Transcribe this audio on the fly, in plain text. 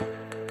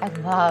I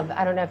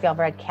don't know if y'all have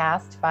read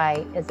Cast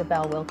by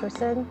Isabel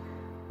Wilkerson,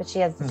 but she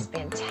has this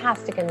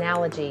fantastic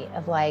analogy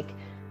of like,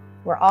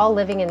 we're all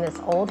living in this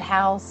old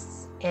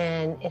house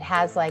and it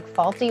has like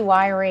faulty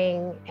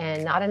wiring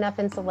and not enough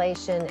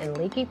insulation and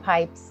leaky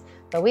pipes.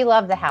 But we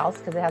love the house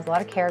because it has a lot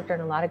of character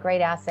and a lot of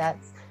great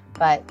assets,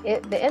 but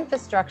the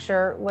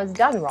infrastructure was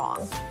done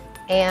wrong.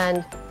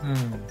 And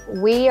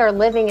we are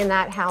living in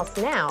that house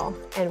now,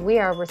 and we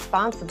are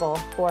responsible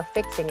for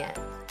fixing it,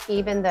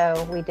 even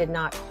though we did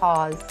not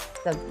cause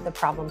the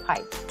problem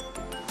pipes.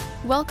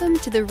 Welcome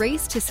to the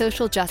Race to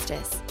Social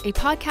Justice, a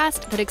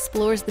podcast that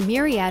explores the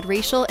myriad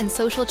racial and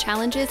social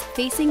challenges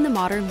facing the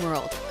modern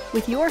world,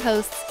 with your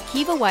hosts,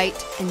 Kiva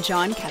White and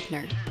John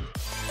Kepner.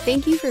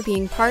 Thank you for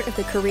being part of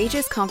the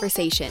courageous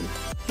conversation,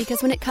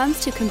 because when it comes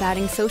to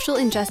combating social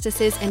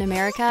injustices in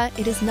America,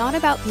 it is not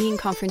about being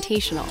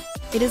confrontational.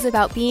 It is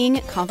about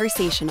being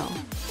conversational.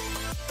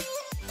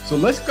 So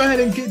let's go ahead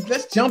and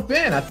let's jump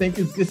in. I think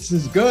this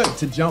is good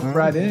to jump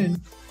right in.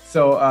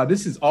 So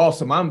this is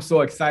awesome. I'm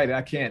so excited.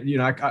 I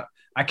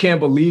can't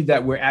believe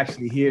that we're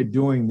actually here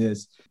doing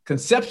this.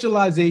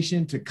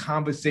 Conceptualization to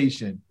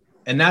conversation.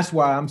 And that's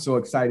why I'm so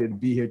excited to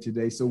be here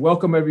today. So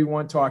welcome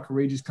everyone to our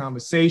Courageous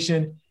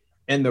Conversation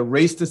and the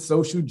Race to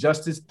Social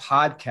Justice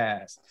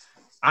podcast.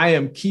 I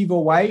am Kiva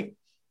White.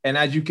 And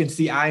as you can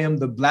see, I am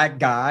the black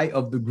guy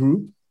of the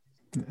group.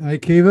 Hi,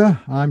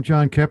 Kiva. I'm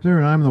John Kepner,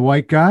 and I'm the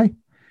white guy.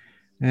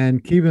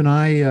 And Kiva and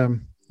I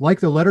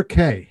like the letter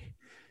K.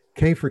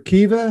 K for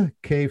Kiva,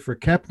 K for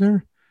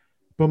Kepner,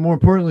 but more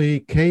importantly,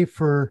 K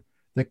for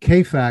the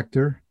K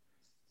factor,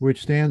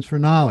 which stands for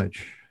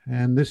knowledge.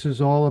 And this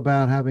is all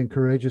about having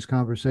courageous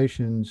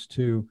conversations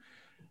to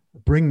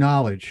bring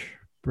knowledge,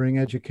 bring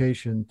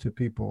education to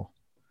people.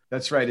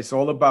 That's right. It's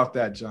all about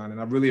that, John.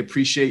 And I really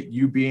appreciate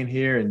you being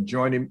here and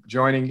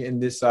joining in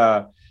this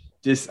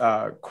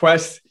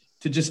quest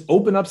to just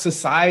open up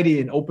society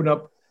and open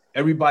up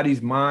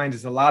everybody's minds.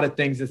 There's a lot of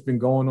things that's been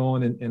going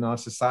on in our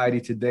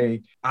society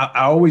today.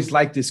 I always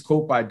like this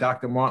quote by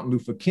Dr. Martin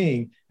Luther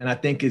King, and I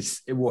think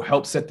it will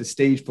help set the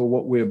stage for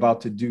what we're about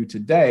to do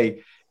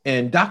today.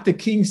 And Dr.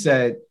 King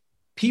said,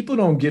 people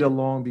don't get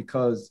along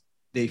because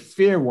they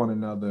fear one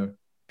another.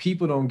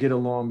 People don't get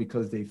along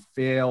because they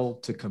fail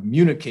to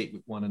communicate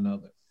with one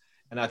another.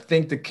 And I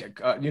think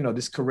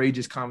this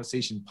Courageous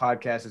Conversation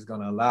podcast is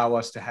going to allow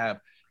us to have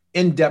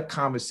in-depth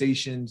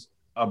conversations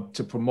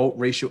to promote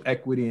racial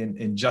equity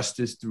and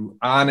justice through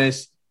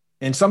honest,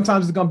 and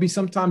sometimes it's going to be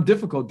sometimes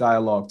difficult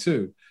dialogue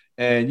too.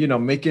 And,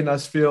 making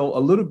us feel a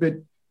little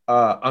bit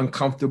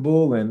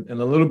uncomfortable and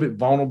a little bit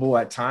vulnerable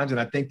at times.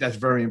 And I think that's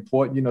very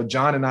important.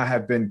 John and I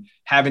have been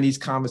having these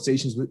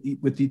conversations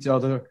with each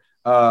other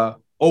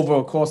over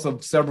a course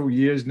of several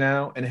years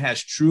now, and it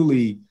has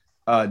truly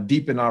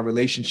deepened our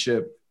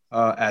relationship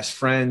as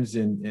friends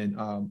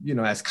and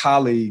as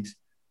colleagues.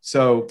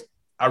 So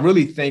I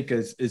really think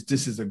this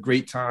is a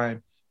great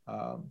time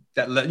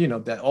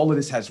that all of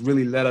this has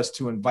really led us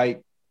to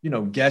invite,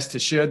 guests to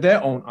share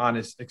their own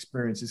honest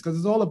experiences, because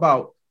it's all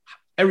about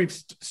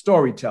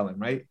storytelling,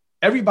 right?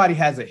 Everybody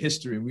has a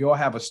history and we all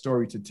have a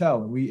story to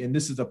tell. And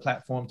this is a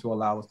platform to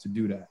allow us to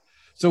do that.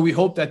 So we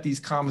hope that these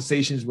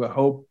conversations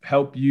will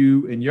help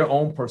you in your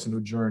own personal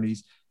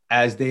journeys,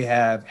 as they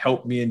have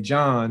helped me and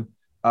John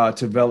to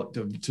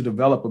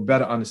develop a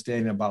better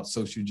understanding about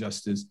social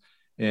justice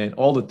and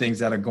all the things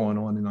that are going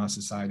on in our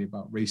society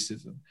about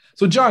racism.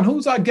 So, John,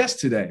 who's our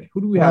guest today?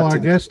 Who do we have today?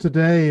 Our guest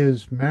today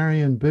is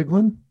Marion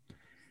Biglin.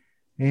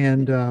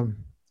 And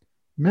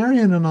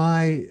Marion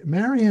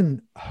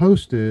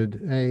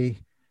hosted a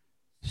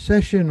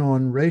session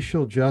on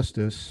racial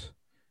justice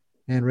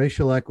and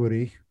racial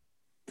equity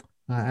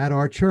at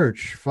our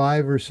church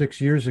 5 or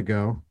 6 years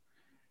ago.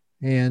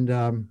 And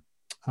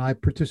I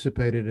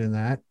participated in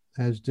that,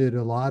 as did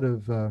a lot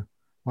of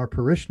our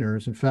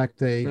parishioners. In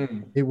fact,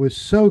 it was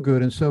so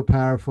good and so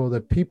powerful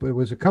that it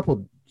was a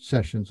couple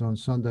sessions on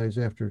Sundays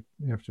after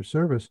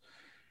service.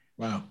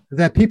 Wow.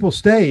 That people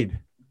stayed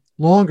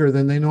longer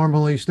than they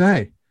normally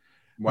stay.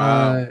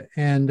 Wow.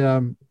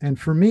 And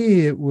for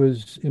me, it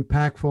was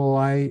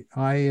impactful.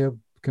 I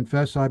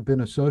confess I've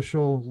been a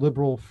social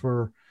liberal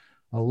for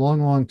a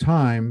long, long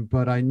time,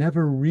 but I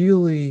never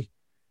really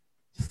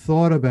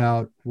thought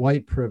about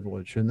white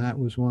privilege. And that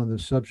was one of the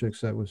subjects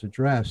that was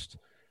addressed.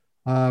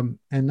 And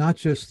not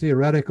just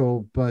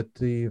theoretical, but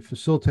the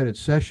facilitated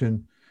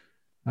session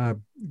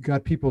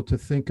got people to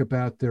think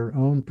about their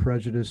own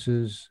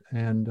prejudices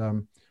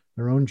and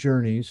their own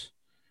journeys.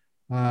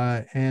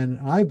 And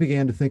I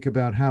began to think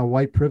about how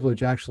white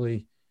privilege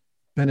actually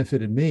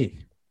benefited me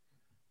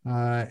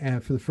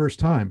and for the first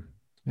time.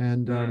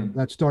 And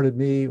that started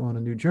me on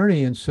a new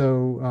journey. And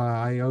so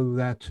I owe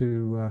that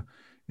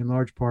in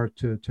large part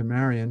to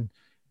Marion.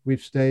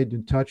 We've stayed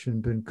in touch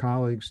and been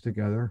colleagues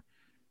together.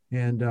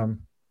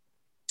 And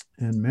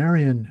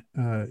Marion,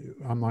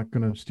 I'm not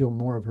going to steal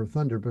more of her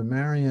thunder, but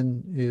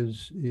Marion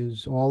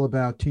is all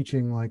about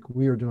teaching like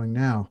we are doing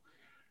now.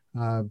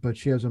 But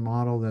she has a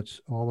model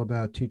that's all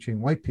about teaching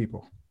white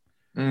people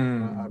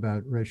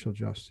about racial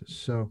justice.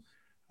 So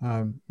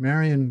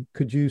Marion,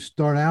 could you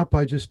start out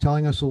by just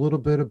telling us a little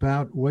bit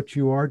about what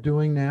you are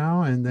doing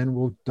now, and then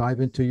we'll dive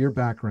into your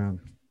background?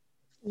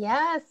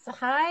 Yes.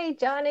 Hi,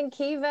 John and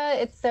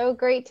Kiva. It's so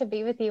great to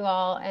be with you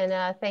all.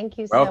 And thank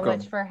you so Welcome.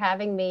 much for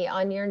having me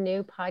on your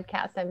new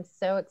podcast. I'm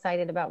so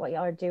excited about what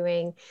y'all are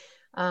doing,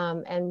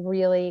 and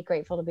really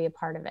grateful to be a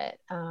part of it.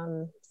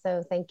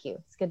 So thank you.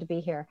 It's good to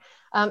be here.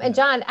 And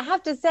John, I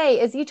have to say,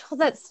 as you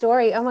told that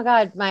story, oh my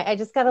God, I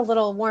just got a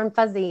little warm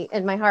fuzzy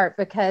in my heart,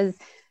 because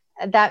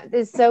that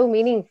is so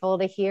meaningful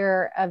to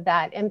hear of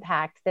that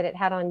impact that it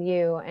had on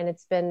you. And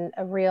it's been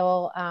a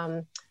real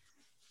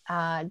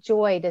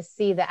joy to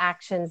see the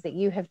actions that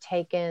you have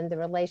taken, the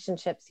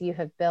relationships you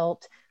have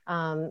built,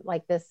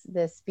 like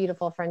this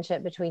beautiful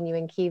friendship between you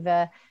and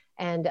Kiva,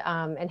 and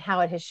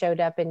how it has showed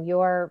up in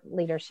your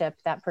leadership,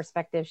 that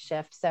perspective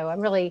shift. So I'm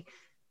really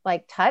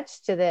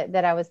touched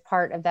that I was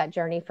part of that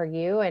journey for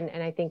you.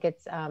 And I think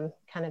it's kind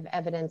of not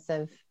evidence,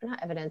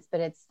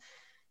 but it's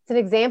an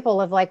example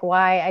of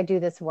why I do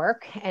this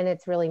work. And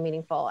it's really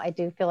meaningful. I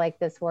do feel like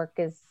this work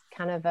is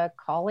kind of a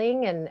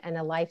calling and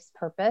a life's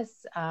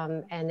purpose.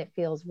 And it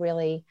feels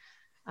really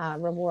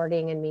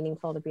rewarding and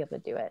meaningful to be able to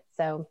do it.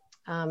 So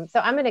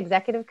I'm an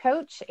executive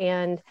coach,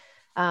 and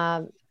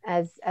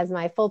as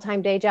my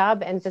full-time day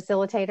job and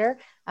facilitator,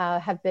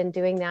 have been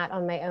doing that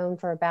on my own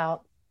for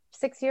about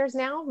 6 years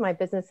now. My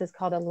business is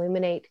called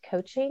Illuminate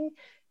Coaching,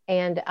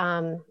 and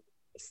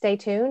stay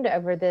tuned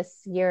over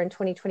this year in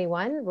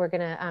 2021. We're going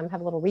to have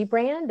a little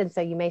rebrand. And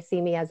so you may see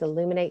me as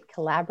Illuminate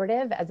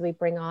Collaborative as we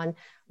bring on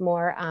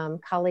more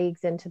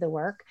colleagues into the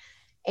work.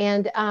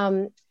 And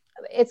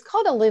it's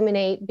called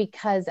Illuminate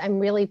because I'm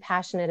really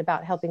passionate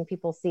about helping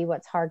people see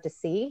what's hard to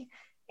see.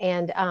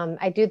 And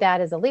I do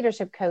that as a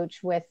leadership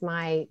coach with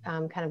my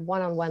kind of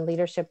one-on-one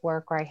leadership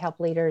work, where I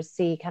help leaders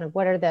see kind of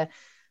what are the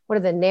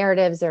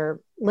narratives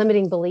or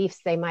limiting beliefs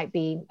they might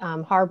be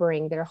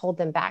harboring that hold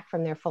them back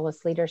from their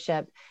fullest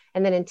leadership.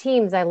 And then in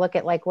teams, I look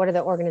at what are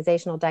the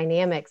organizational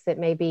dynamics that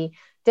may be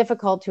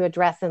difficult to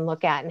address and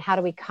look at, and how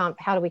do we kind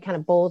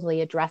of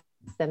boldly address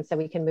them so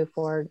we can move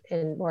forward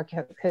and more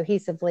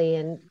cohesively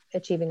in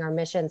achieving our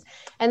missions.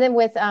 And then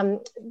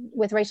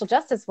with racial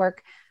justice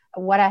work,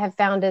 what I have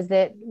found is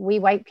that we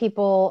white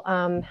people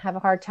have a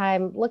hard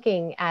time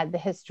looking at the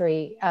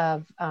history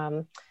of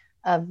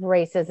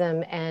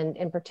racism, and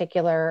in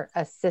particular,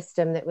 a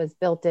system that was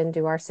built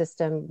into our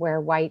system where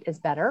white is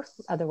better,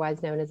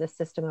 otherwise known as a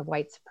system of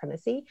white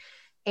supremacy.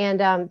 And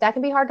that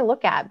can be hard to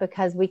look at,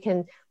 because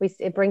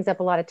it brings up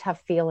a lot of tough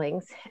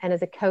feelings. And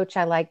as a coach,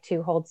 I like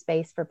to hold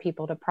space for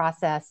people to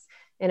process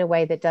in a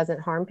way that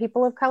doesn't harm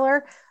people of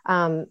color,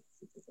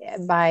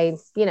 by,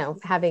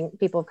 having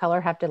people of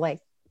color have to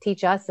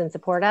teach us and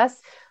support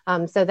us.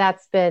 So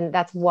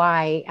that's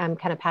why I'm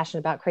kind of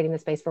passionate about creating the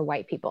space for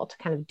white people to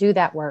kind of do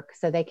that work,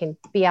 so they can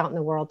be out in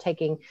the world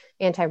taking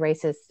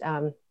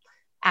anti-racist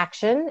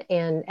action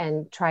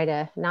and try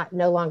to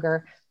no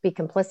longer be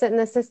complicit in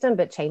the system,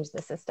 but change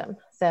the system.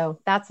 So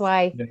that's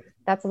why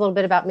that's a little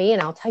bit about me,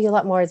 and I'll tell you a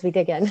lot more as we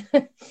dig in.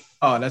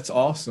 Oh, that's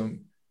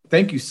awesome.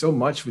 Thank you so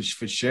much for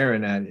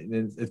sharing that.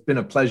 It's been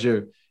a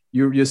pleasure.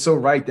 You're so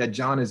right that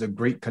John is a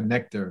great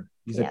connector.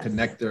 He's a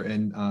connector.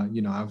 And,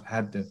 I've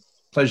had the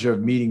pleasure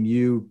of meeting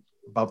you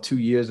about 2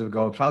 years ago.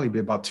 It'll probably be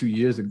about 2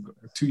 years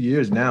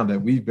now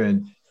that we've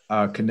been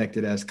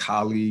connected as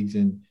colleagues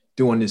and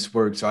doing this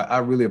work. So I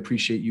really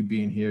appreciate you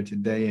being here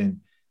today. And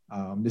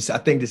I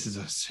think this is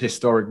a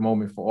historic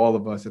moment for all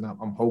of us. And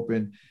I'm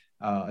hoping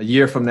a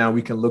year from now,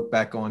 we can look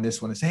back on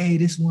this one and say, hey,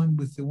 this one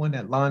was the one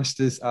that launched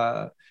this,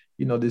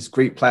 this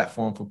great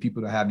platform for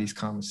people to have these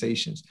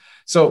conversations.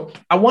 So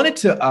I wanted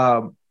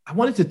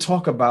to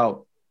talk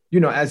about,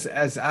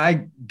 as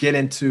I get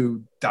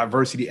into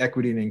diversity,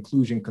 equity, and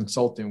inclusion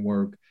consulting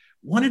work,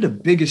 one of the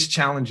biggest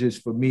challenges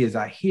for me is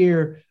I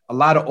hear a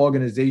lot of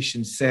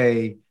organizations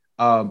say,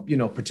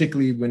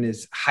 particularly when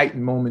there's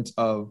heightened moments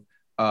of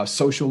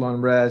social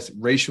unrest,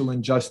 racial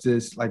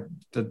injustice, like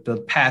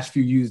the past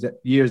few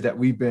years that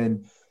we've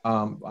been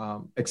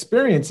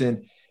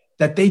experiencing,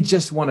 that they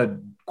just want to,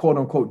 quote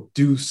unquote,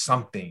 do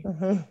something.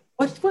 Mm-hmm.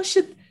 What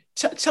should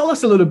tell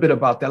us a little bit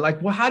about that?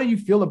 How do you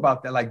feel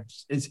about that?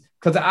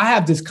 Because I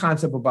have this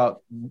concept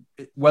about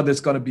whether it's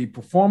going to be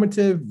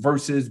performative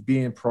versus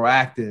being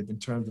proactive in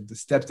terms of the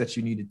steps that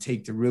you need to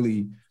take to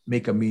really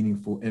make a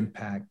meaningful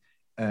impact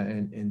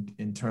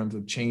in terms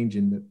of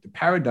changing the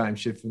paradigm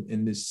shift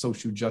in this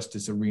social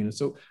justice arena.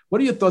 So what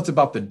are your thoughts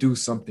about the do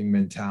something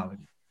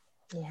mentality?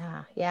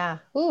 Yeah.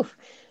 Oof,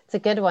 it's a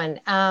good one.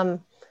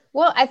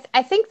 Well,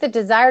 I think the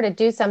desire to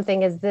do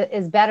something is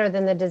better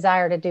than the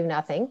desire to do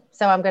nothing.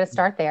 So I'm going to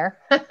start there.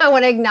 I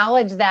want to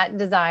acknowledge that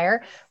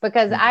desire,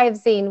 because I have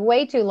seen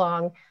way too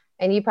long,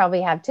 and you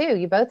probably have too.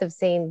 You both have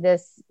seen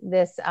this.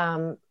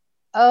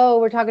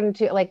 We're talking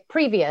to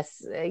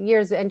previous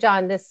years. And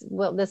John, this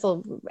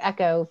will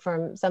echo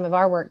from some of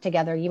our work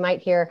together. You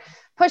might hear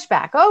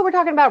pushback. Oh, we're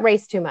talking about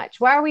race too much.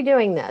 Why are we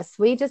doing this?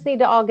 We just need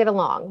to all get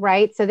along,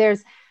 right? So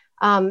there's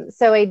do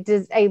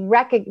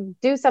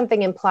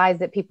something implies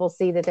that people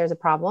see that there's a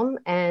problem.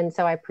 And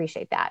so I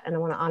appreciate that. And I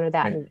want to honor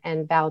that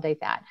and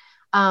validate that.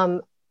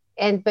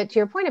 but to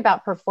your point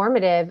about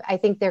performative, I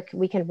think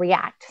we can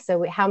react.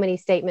 So how many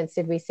statements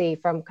did we see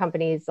from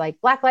companies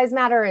like Black Lives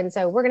Matter? And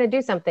so we're going to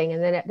do something.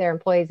 And then their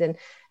employees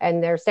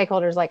and their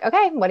stakeholders like,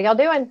 okay, what are y'all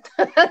doing?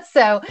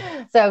 so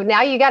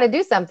now you got to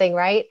do something,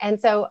 right? And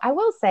so I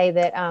will say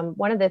that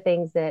one of the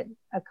things that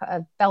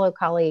a fellow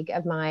colleague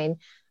of mine,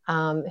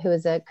 who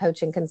is a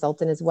coach and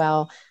consultant as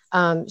well,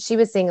 she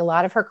was seeing a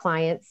lot of her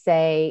clients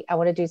say, I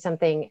want to do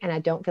something and I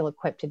don't feel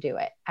equipped to do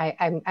it.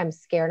 I'm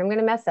scared I'm going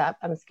to mess up.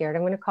 I'm scared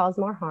I'm going to cause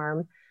more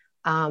harm.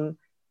 I'm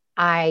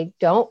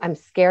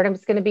scared I'm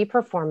just going to be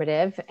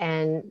performative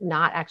and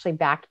not actually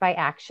backed by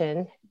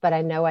action, but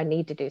I know I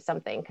need to do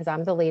something because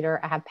I'm the leader,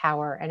 I have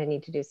power, and I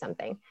need to do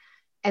something.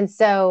 And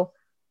so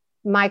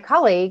my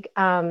colleague,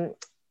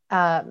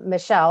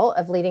 Michelle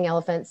of Leading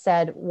Elephant,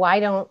 said, why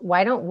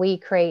don't we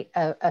create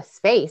a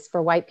space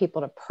for white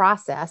people to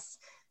process,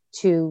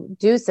 to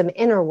do some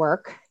inner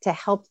work to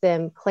help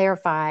them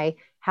clarify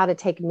how to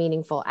take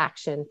meaningful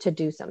action to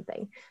do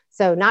something.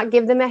 So not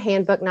give them a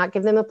handbook, not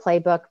give them a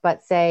playbook,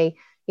 but say,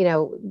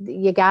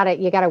 you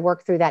gotta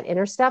work through that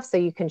inner stuff so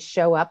you can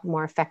show up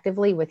more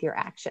effectively with your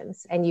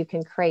actions, and you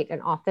can create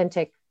an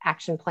authentic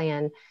action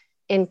plan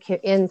in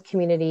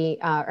community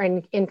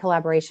or in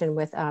collaboration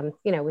with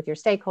with your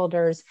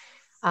stakeholders,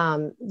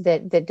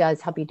 that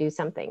does help you do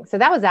something. So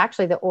that was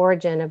actually the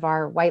origin of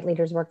our White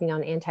Leaders Working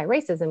on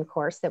Anti-Racism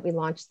course that we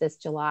launched this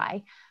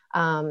July.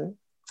 And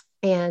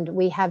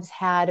we have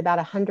had about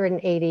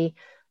 180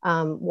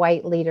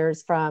 white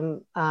leaders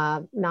from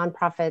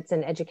nonprofits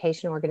and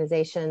education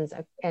organizations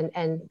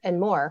and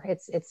more.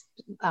 It's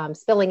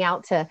spilling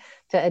out to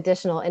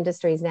additional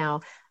industries now.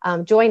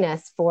 Join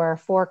us for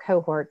 4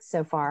 cohorts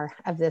so far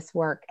of this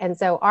work. And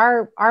so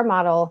our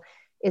model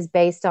is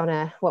based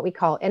on what we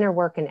call inner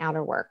work and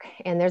outer work.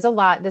 And there's a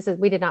lot,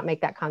 we did not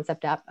make that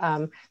concept up.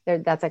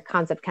 That's a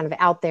concept kind of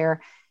out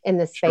there in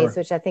this space,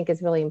 which I think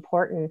is really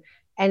important.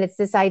 And it's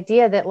this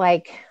idea that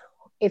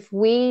if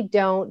we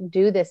don't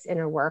do this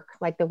inner work,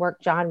 like the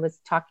work John was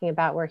talking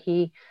about, where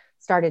he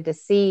started to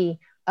see,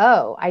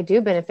 oh, I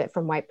do benefit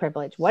from white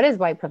privilege. What is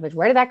white privilege?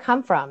 Where did that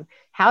come from?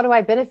 How do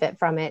I benefit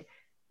from it?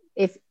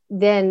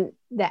 Then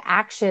the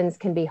actions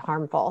can be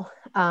harmful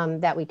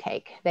that we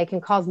take. They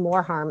can cause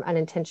more harm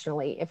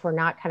unintentionally if we're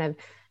not kind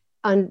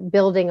of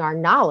building our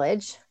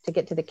knowledge, to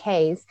get to the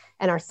K's,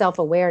 and our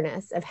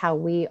self-awareness of how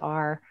we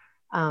are,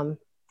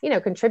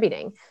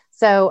 contributing.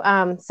 So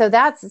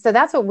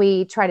that's what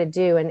we try to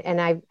do.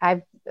 And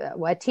I've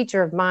a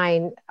teacher of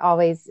mine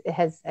always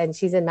has, and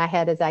she's in my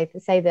head as I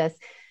say this,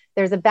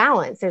 there's a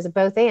balance, there's a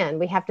both and.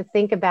 We have to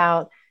think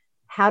about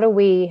how do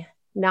we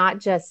not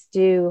just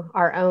do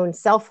our own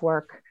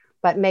self-work,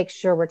 but make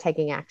sure we're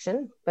taking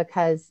action,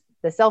 because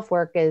the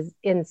self-work is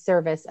in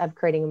service of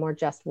creating a more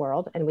just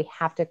world. And we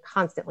have to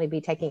constantly be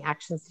taking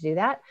actions to do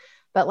that.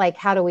 But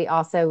how do we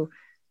also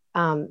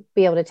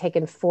be able to take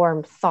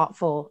informed,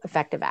 thoughtful,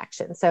 effective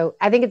action? So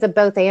I think it's a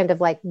both and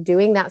of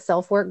doing that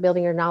self-work,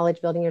 building your knowledge,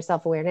 building your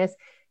self-awareness,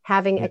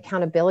 having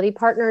accountability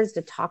partners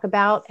to talk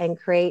about and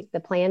create the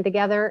plan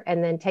together,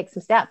 and then take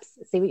some steps,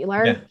 see what you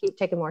learn, keep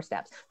taking more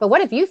steps. But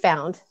what have you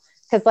found?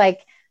 Because what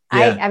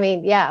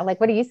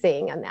are you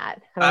seeing on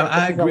that?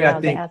 I agree.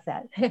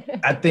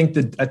 I think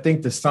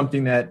the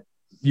something that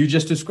you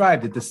just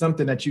described, the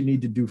something that you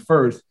need to do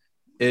first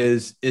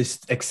is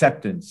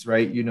acceptance,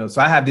 right?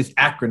 So I have this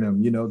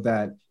acronym,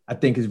 that I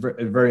think is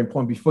very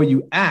important. Before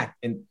you act,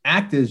 and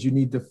act is, you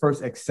need to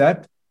first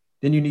accept,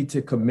 then you need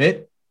to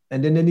commit,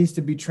 and then there needs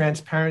to be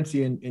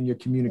transparency in your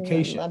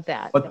communication. I love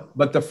that.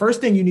 But the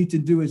first thing you need to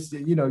do is,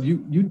 we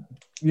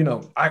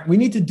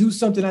need to do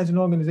something as an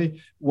organization.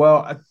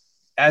 Well,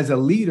 as a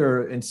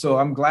leader, and so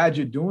I'm glad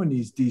you're doing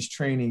these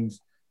trainings,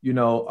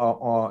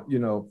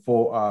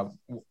 for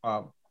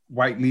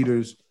white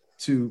leaders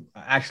to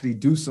actually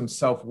do some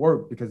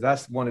self-work, because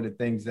that's one of the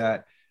things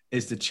that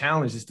is the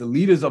challenge. It's the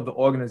leaders of the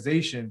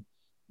organization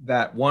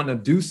that want to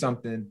do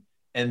something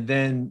and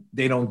then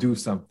they don't do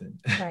something.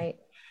 Right.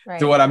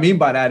 So what I mean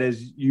by that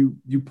is you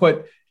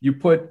put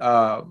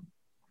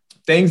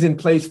things in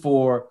place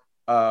for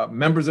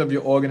members of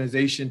your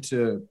organization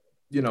to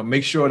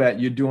make sure that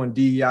you're doing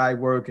DEI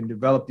work and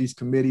develop these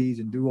committees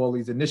and do all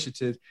these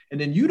initiatives, and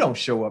then you don't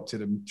show up to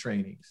the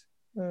trainings.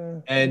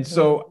 Mm-hmm. And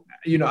so,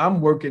 I'm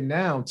working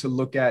now to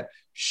look at,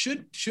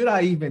 should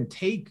I even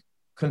take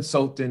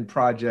consulting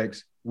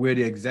projects where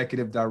the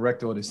executive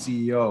director or the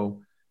CEO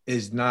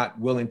is not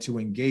willing to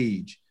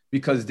engage,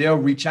 because they'll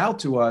reach out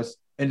to us,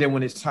 and then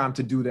when it's time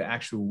to do the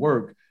actual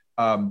work,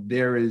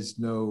 there is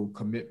no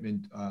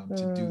commitment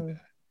to do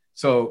that.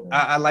 So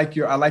I like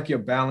your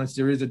balance.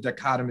 There is a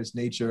dichotomous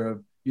nature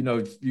of,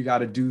 you got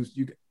to do,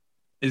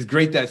 it's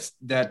great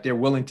that they're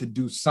willing to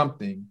do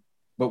something,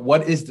 but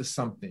what is the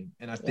something?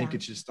 And I think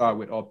it should start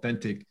with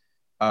authentic,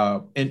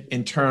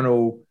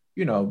 internal,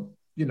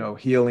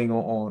 healing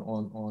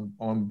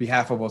on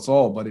behalf of us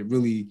all, but it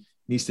really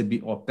needs to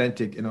be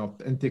authentic, an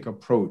authentic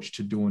approach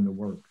to doing the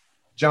work.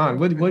 John,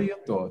 what are your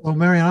thoughts? Well,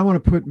 Marion, I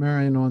want to put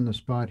Marion on the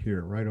spot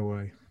here right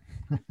away.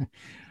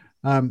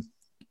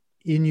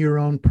 In your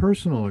own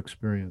personal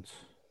experience,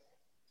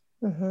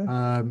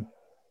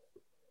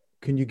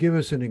 can you give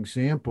us an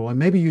example? And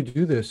maybe you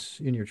do this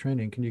in your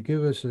training. Can you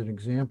give us an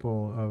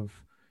example of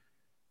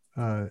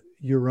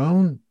your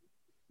own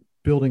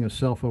building of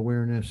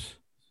self-awareness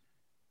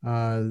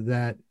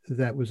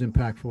that was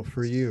impactful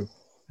for you,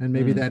 and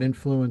maybe that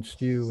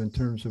influenced you in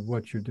terms of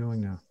what you're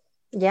doing now?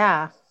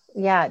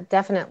 Yeah,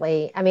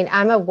 definitely. I mean,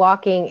 I'm a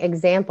walking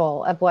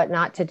example of what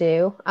not to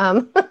do,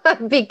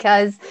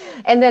 because,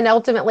 and then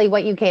ultimately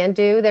what you can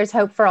do. There's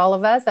hope for all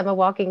of us. I'm a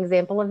walking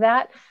example of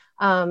that,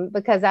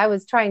 because I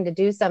was trying to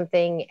do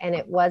something and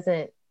it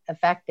wasn't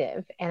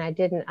effective, and I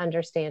didn't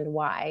understand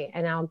why.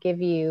 And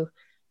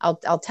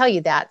I'll tell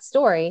you that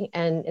story,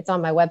 and it's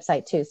on my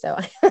website too, so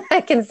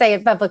I can say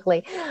it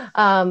publicly.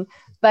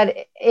 But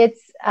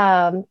it's,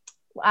 again,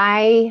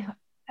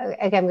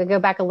 I'm going to go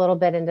back a little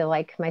bit into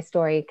like my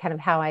story, kind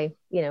of how I,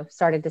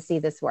 started to see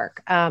this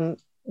work.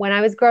 When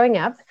I was growing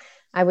up,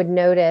 I would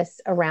notice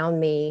around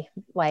me,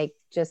 like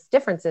just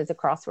differences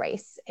across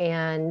race,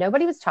 and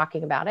nobody was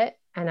talking about it.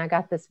 And I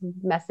got this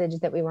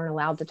message that we weren't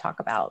allowed to talk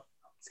about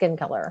skin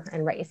color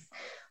and race.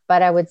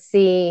 But I would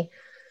see,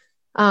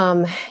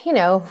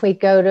 we'd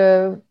go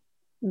to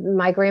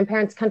my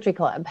grandparents' country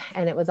club,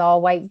 and it was all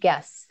white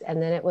guests.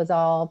 And then it was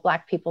all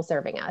Black people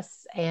serving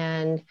us.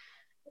 And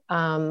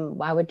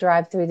I would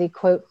drive through the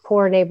quote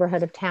poor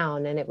neighborhood of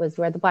town, and it was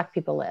where the Black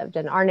people lived.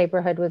 And our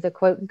neighborhood was a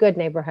quote good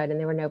neighborhood, and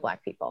there were no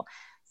Black people.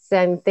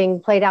 Same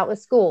thing played out with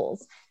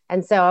schools.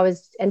 And so I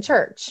was in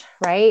church,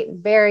 right?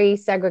 Very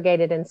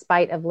segregated, in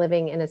spite of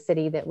living in a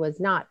city that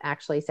was not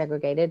actually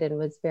segregated and it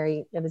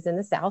was in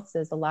the South. So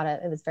it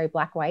was very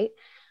Black, white.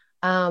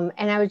 And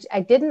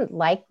I didn't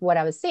like what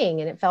I was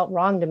seeing, and it felt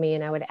wrong to me.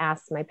 And I would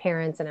ask my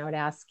parents, and I would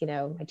ask,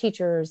 my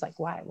teachers, like,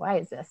 why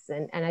is this?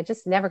 And I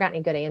just never got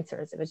any good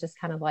answers. It was just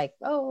kind of like,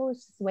 oh,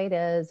 it's just the way it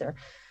is. Or,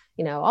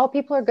 all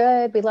people are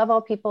good. We love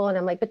all people. And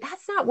I'm like, but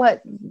that's not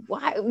why,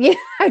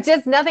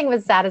 just nothing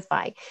was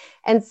satisfying.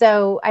 And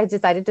so I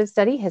decided to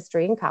study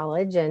history in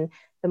college. And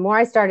the more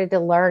I started to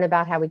learn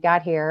about how we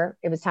got here,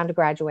 it was time to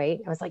graduate.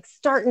 I was like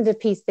starting to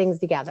piece things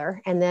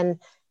together. And then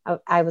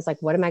I was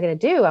like, what am I going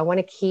to do? I want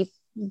to keep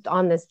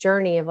on this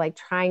journey of like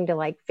trying to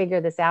like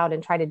figure this out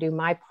and try to do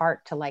my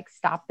part to like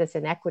stop this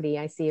inequity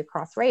I see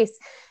across race.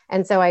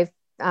 And so I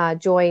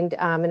joined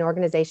an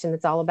organization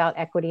that's all about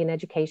equity in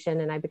education,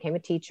 and I became a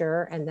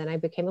teacher, and then I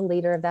became a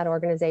leader of that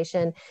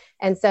organization.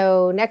 And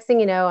so next thing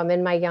you know, I'm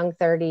in my young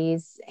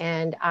 30s,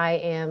 and I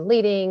am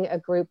leading a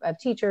group of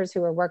teachers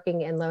who are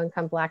working in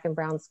low-income Black and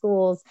brown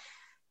schools.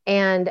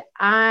 And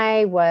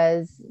I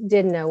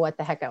didn't know what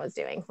the heck I was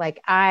doing.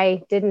 Like,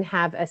 I didn't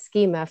have a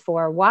schema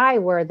for why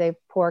were the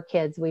poor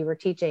kids we were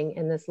teaching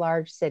in this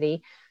large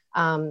city.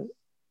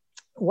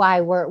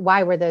 Why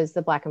were those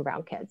the Black and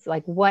brown kids?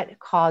 Like, what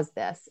caused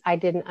this? I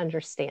didn't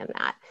understand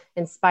that,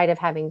 in spite of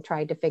having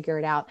tried to figure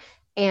it out.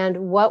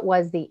 And what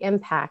was the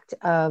impact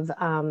of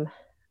kind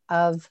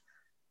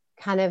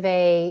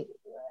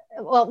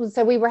of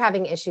so we were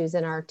having issues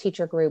in our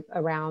teacher group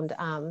around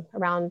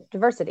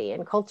diversity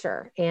and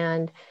culture.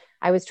 And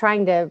I was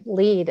trying to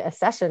lead a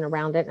session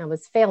around it, and I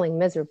was failing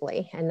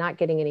miserably and not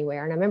getting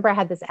anywhere. And I remember I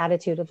had this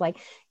attitude of like,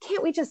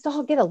 can't we just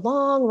all get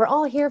along? We're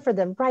all here for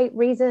the right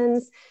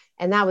reasons.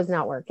 And that was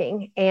not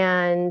working.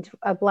 And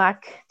a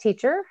Black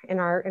teacher in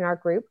our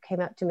group came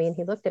up to me, and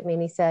he looked at me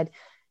and he said,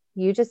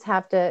 you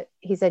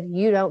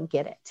don't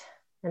get it.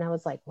 And I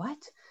was like,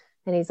 what?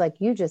 And he's like,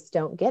 you just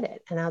don't get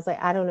it. And I was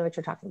like, I don't know what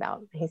you're talking about.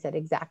 And he said,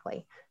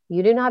 exactly.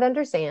 You do not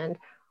understand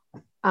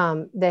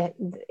the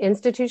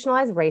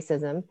institutionalized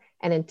racism.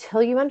 And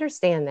until you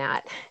understand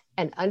that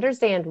and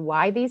understand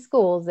why these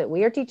schools that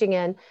we are teaching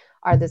in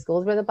are the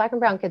schools where the Black and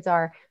brown kids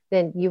are,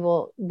 then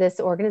this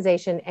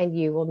organization and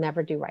you will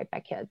never do right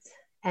by kids.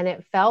 And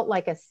it felt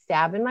like a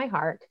stab in my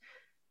heart.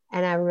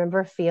 And I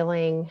remember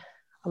feeling,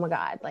 oh my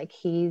God, like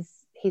he's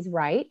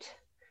right.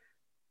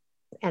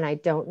 And I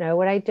don't know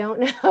what I don't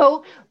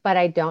know, but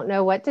I don't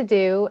know what to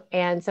do.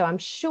 And so I'm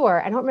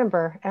sure, I don't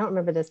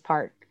remember this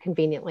part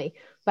conveniently,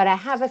 but I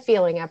have a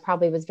feeling I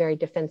probably was very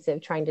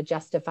defensive, trying to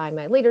justify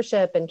my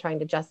leadership and trying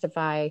to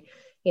justify,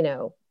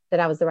 that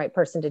I was the right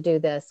person to do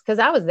this. Cause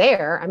I was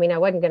there. I mean, I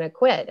wasn't going to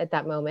quit at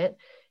that moment.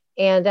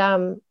 And,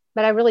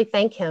 but I really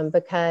thank him,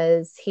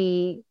 because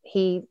he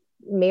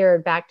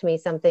mirrored back to me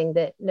something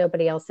that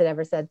nobody else had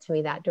ever said to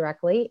me that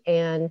directly.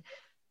 And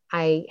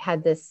I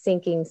had this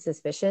sinking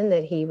suspicion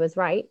that he was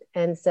right.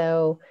 And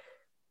so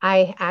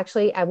I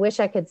wish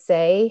I could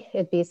say,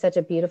 it'd be such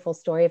a beautiful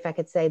story if I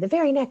could say the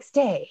very next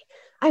day,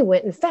 I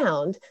went and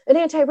found an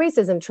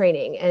anti-racism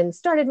training and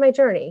started my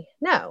journey.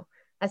 No,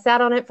 I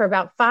sat on it for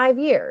about 5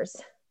 years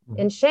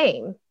in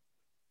shame.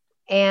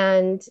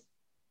 And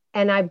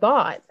I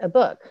bought a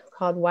book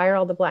called Why Are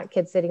All the Black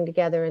Kids Sitting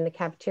Together in the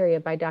Cafeteria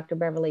by Dr.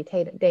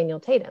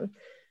 Daniel Tatum.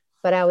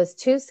 But I was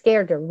too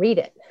scared to read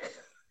it.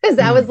 Because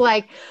I was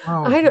like,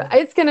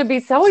 it's going to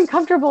be so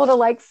uncomfortable to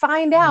like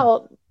find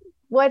out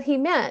what he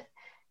meant.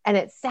 And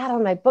it sat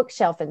on my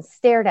bookshelf and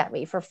stared at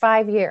me for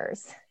 5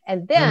 years.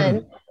 And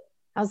then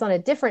I was on a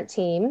different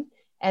team,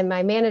 and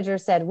my manager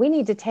said, we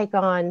need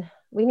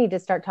to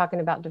start talking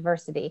about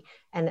diversity.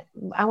 And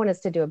I want us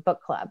to do a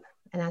book club.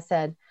 And I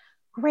said,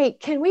 great.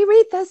 Can we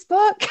read this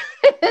book?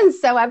 And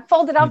so I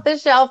pulled it off the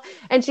shelf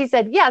and she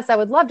said, yes, I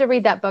would love to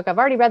read that book. I've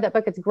already read that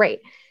book. It's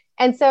great.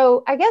 And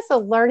so I guess a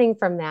learning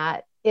from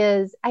that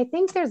is I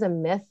think there's a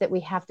myth that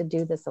we have to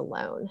do this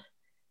alone.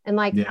 And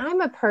like,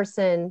 I'm a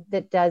person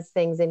that does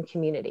things in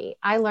community.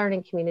 I learn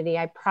in community.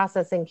 I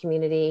process in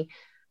community.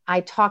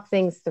 I talk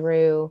things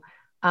through,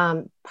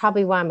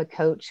 probably why I'm a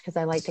coach, because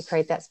I like to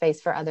create that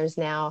space for others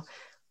now.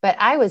 But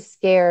I was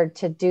scared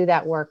to do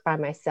that work by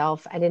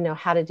myself. I didn't know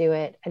how to do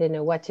it. I didn't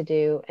know what to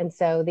do. And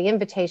so the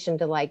invitation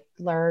to like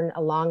learn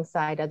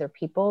alongside other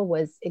people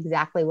was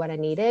exactly what I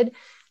needed.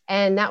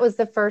 And that was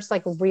the first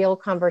like real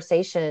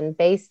conversation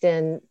based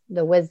in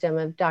the wisdom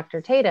of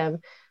Dr. Tatum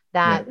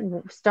that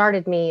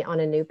started me on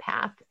a new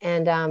path.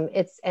 And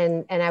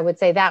and I would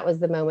say that was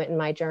the moment in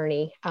my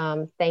journey.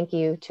 Thank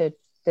you to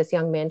this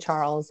young man,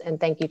 Charles, and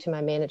thank you to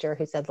my manager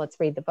who said, let's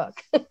read the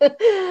book.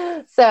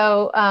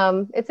 So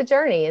it's a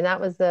journey, and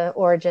that was the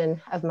origin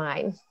of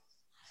mine.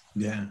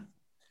 Yeah.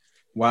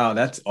 Wow.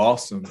 That's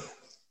awesome.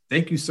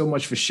 Thank you so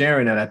much for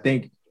sharing that. I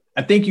think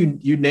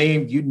you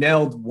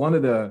nailed one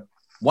of the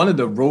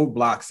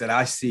roadblocks that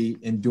I see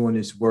in doing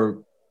this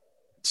work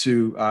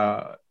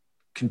to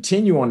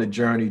continue on the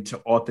journey to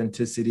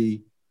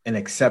authenticity and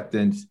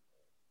acceptance.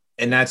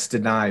 And that's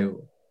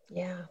denial.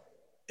 Yeah.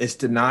 It's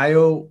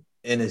denial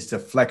and it's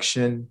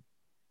deflection,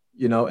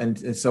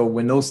 and so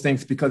when those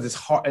things, because it's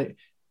hard,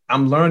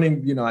 I'm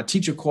learning, I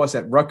teach a course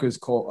at Rutgers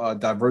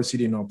called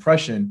Diversity and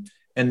Oppression.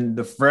 And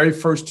the very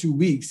first 2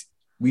 weeks,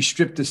 we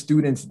strip the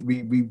students,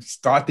 we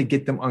start to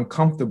get them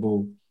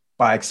uncomfortable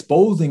by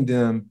exposing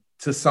them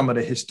to some of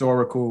the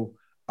historical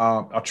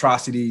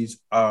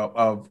atrocities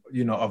of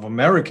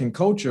American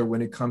culture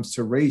when it comes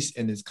to race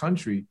in this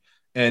country.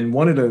 And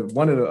one of the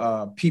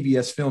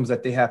PBS films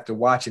that they have to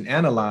watch and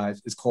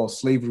analyze is called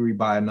Slavery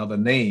by Another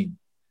Name.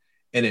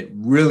 And it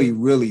really,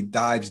 really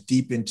dives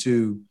deep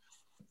into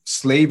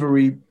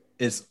slavery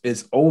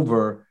is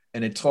over.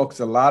 And it talks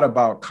a lot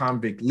about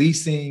convict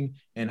leasing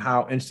and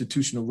how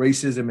institutional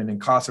racism and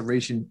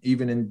incarceration,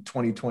 even in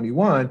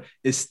 2021,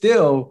 is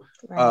still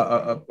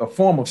a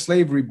form of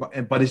slavery,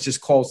 but it's just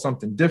called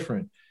something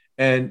different.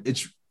 And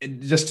it's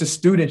just to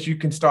students, you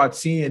can start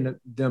seeing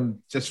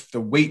them, just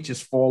the weight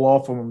just fall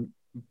off from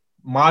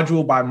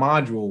module by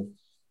module.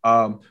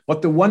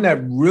 But the one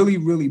that really,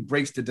 really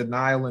breaks the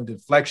denial and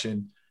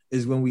deflection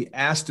is when we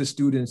ask the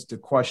students the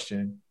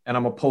question, and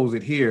I'm gonna pose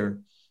it here,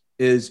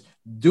 is,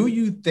 do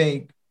you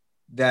think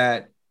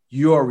that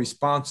you are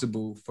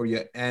responsible for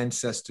your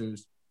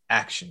ancestors'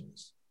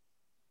 actions?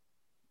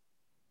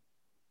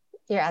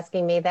 You're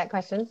asking me that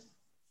question?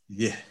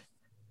 Yeah.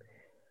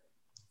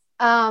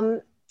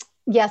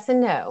 Yes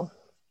and no.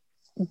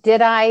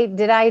 Did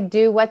I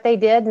do what they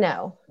did?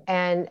 No.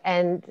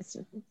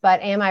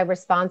 But am I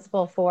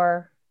responsible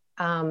for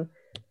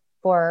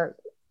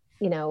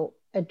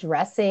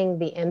addressing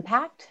the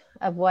impact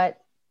of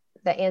what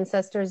the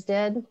ancestors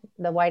did,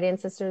 the white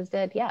ancestors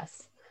did?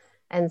 Yes.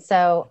 And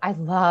so I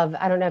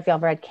don't know if y'all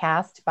read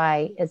Caste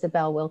by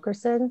Isabel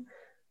Wilkerson,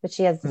 but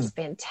she has this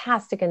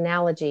fantastic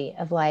analogy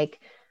of like,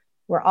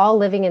 we're all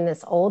living in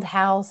this old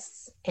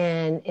house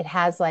and it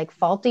has like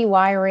faulty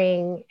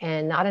wiring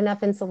and not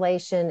enough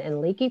insulation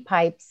and leaky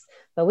pipes,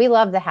 but we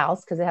love the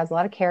house because it has a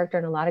lot of character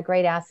and a lot of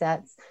great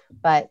assets,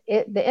 but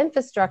the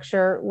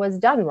infrastructure was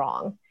done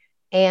wrong.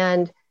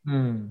 And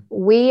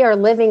we are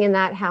living in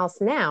that house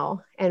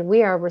now and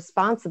we are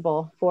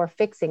responsible for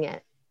fixing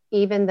it,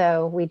 even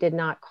though we did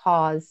not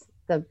cause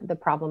the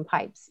problem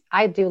pipes.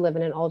 I do live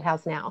in an old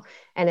house now.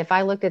 And if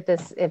I looked at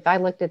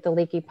the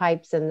leaky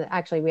pipes, and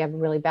actually we have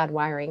really bad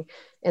wiring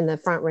in the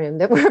front room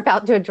that we're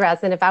about to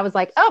address. And if I was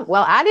like, oh,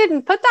 well, I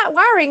didn't put that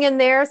wiring in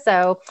there,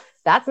 so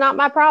that's not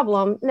my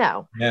problem.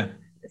 No. Yeah.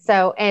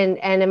 So, and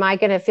am I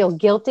going to feel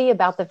guilty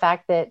about the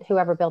fact that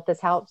whoever built this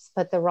house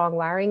put the wrong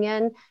wiring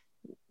in?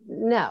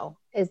 No,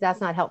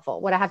 that's not helpful.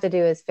 What I have to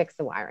do is fix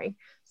the wiring.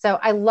 So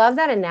I love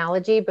that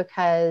analogy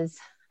because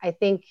I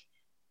think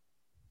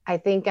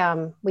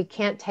we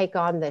can't take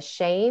on the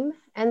shame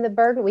and the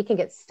burden. We can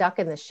get stuck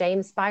in the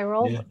shame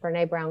spiral. Yeah.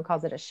 Brene Brown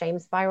calls it a shame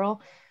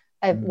spiral.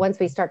 Once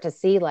we start to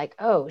see like,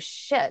 oh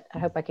shit, I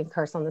hope I can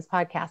curse on this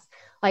podcast.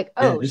 Like,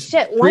 oh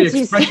shit, once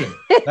you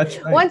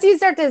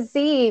start to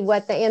see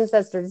what the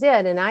ancestors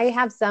did, and I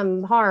have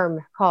some harm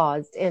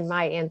caused in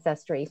my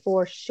ancestry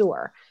for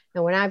sure.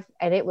 And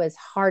it was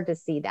hard to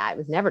see that. It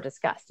was never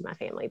discussed in my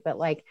family, but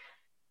like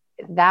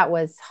that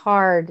was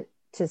hard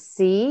to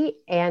see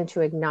and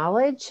to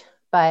acknowledge.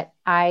 But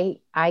I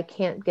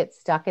can't get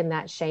stuck in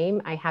that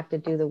shame. I have to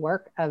do the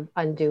work of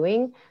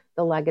undoing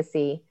the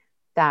legacy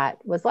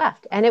that was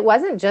left. And it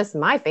wasn't just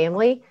my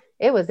family.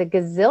 It was a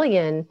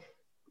gazillion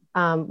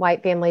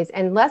white families.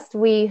 And lest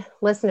we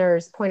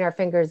listeners point our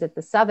fingers at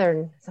the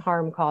Southern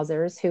harm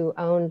causers who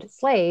owned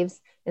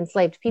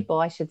enslaved people,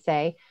 I should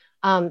say,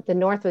 the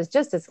North was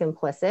just as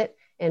complicit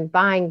in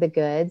buying the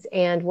goods.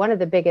 And one of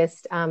the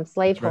biggest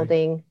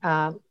slaveholding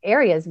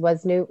areas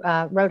was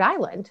Rhode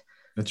Island.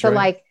 That's so right.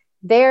 Like,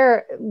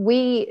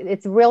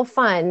 it's real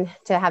fun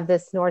to have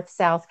this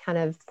north-south kind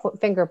of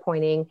finger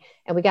pointing,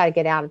 and we got to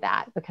get out of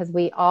that because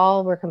we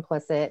all were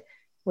complicit.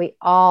 We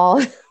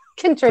all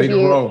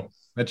contribute.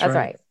 That's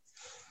right.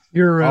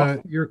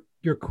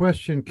 Your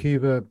question,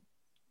 Kiva,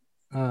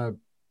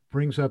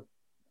 brings up,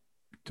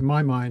 to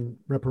my mind,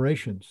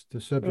 reparations, the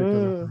subject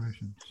of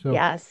reparations. So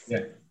yes,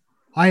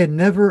 I had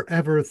never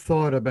ever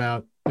thought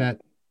about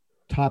that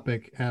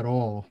topic at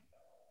all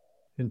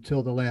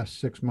until the last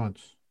 6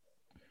 months.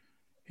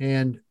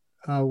 And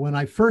when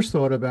I first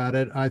thought about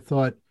it, I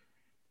thought,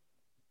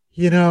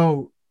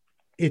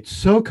 it's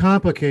so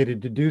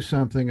complicated to do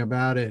something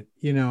about it.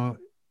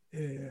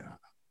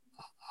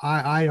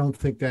 I don't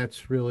think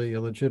that's really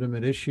a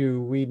legitimate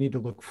issue. We need to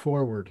look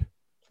forward,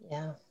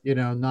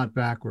 not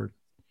backward.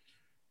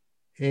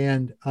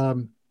 And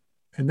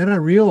then I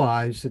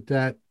realized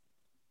that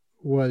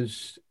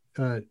was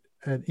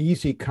an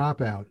easy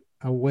cop-out,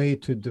 a way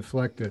to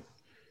deflect it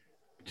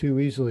too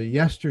easily.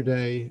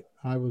 Yesterday,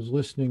 I was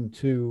listening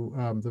to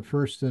the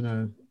first in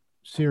a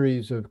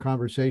series of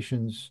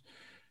conversations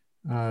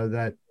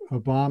that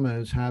Obama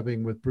is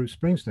having with Bruce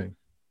Springsteen.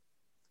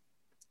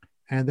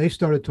 And they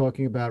started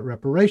talking about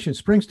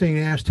reparations.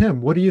 Springsteen asked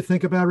him, "What do you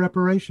think about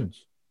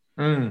reparations?"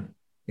 And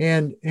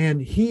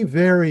he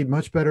very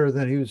much better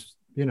than he was,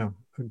 a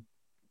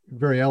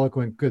very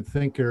eloquent, good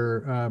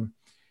thinker.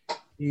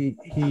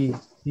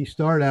 He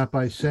started out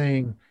by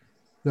saying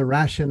the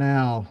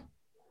rationale.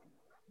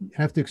 You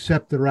have to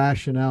accept the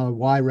rationale of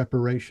why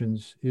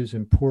reparations is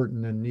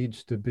important and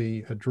needs to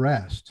be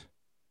addressed.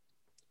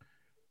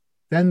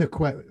 Then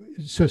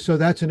so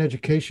that's an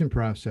education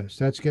process.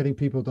 That's getting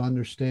people to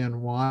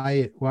understand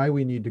why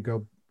we need to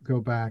go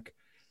back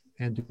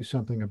and do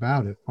something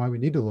about it. Why we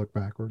need to look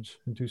backwards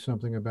and do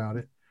something about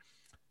it.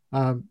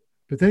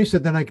 But then he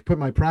said, then I could put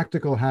my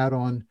practical hat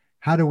on.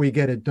 How do we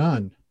get it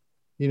done?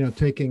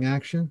 Taking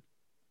action.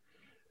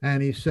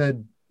 And he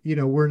said,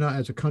 we're not,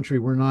 as a country,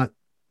 we're not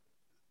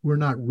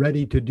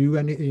ready to do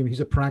anything.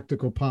 He's a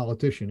practical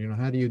politician.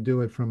 How do you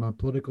do it from a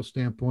political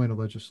standpoint, a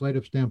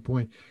legislative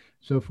standpoint,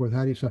 so forth?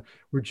 How do you say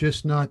we're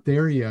just not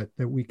there yet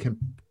that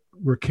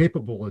we're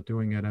capable of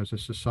doing it as a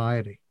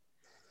society?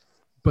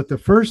 But the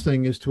first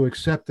thing is to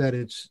accept that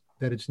it's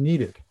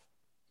needed.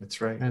 That's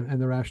right. And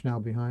the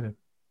rationale behind it.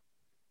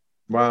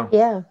 Wow.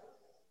 Yeah.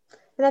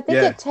 And I think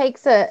it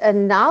takes a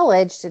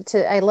knowledge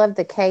to I love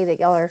the K that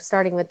y'all are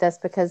starting with this,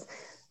 because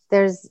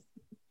there's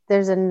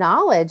a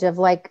knowledge of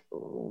like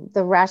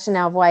the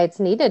rationale of why it's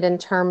needed in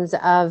terms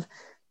of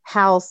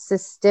how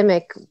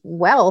systemic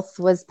wealth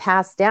was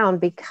passed down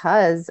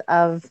because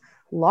of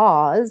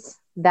laws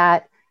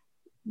that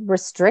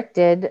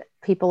restricted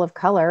people of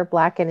color,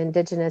 Black and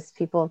Indigenous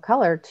people of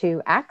color,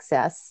 to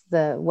access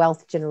the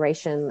wealth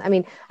generation. I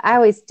mean, I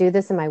always do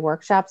this in my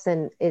workshops,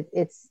 and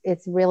it's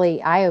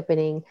really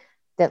eye-opening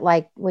that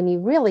like when you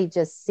really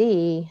just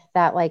see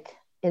that like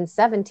in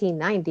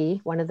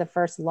 1790, one of the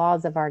first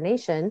laws of our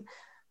nation,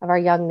 of our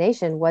young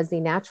nation, was the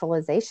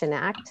Naturalization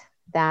Act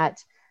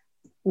that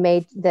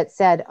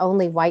said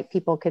only white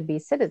people could be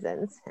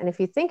citizens. And if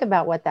you think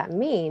about what that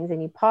means,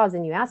 and you pause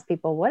and you ask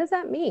people, what does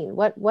that mean?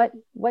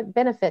 What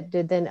benefit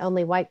did then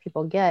only white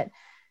people get?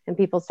 And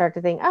people start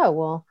to think, oh,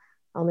 well,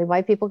 only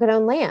white people could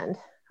own land.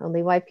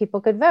 Only white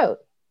people could vote.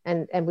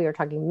 And we were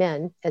talking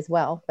men as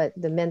well, but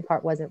the men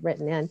part wasn't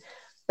written in,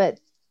 but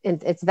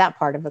it's that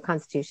part of the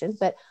Constitution.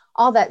 But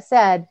all that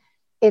said,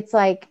 it's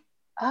like,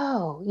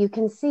 oh, you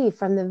can see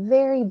from the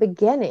very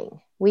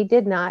beginning, we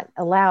did not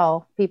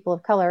allow people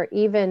of color,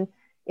 even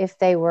if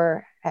they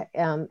were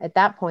at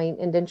that point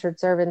indentured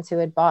servants who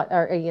had bought,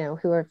 or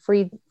who were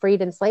freed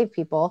enslaved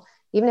people,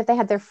 even if they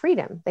had their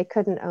freedom, they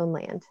couldn't own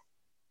land.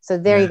 So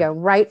there you go.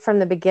 Right from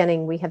the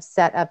beginning, we have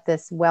set up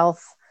this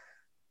wealth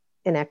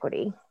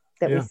inequity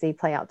that we see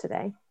play out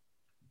today.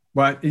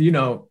 But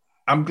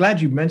I'm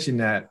glad you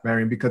mentioned that,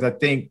 Marion, because I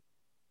think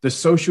the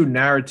social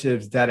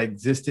narratives that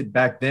existed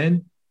back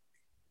then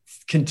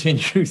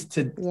continues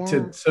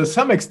to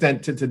some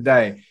extent to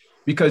today,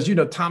 because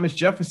Thomas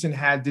Jefferson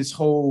had this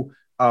whole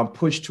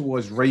push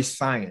towards race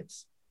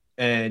science,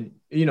 and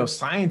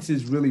science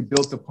is really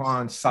built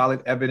upon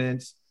solid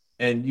evidence,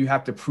 and you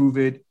have to prove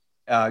it.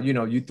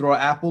 You throw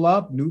an apple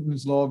up,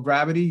 Newton's law of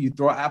gravity, you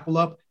throw an apple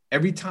up,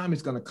 every time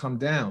it's going to come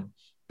down.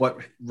 But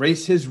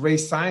his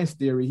race science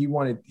theory, he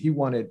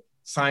wanted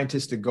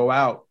scientists to go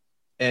out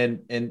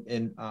and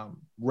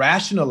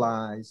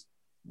rationalize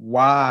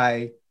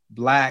why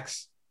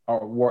Blacks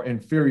were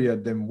inferior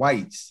than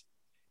whites.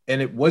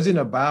 And it wasn't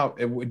about,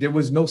 there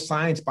was no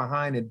science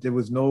behind it. There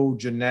was no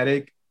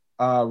genetic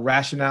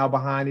rationale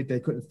behind it. They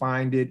couldn't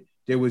find it.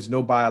 There was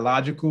no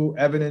biological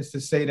evidence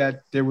to say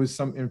that there was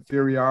some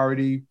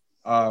inferiority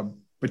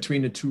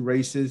between the two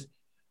races.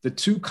 The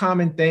two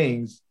common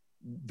things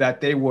that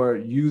they were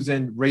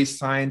using race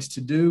science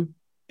to do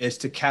is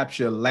to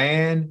capture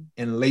land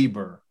and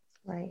labor.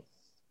 Right.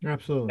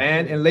 Absolutely.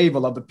 Land and labor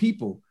of the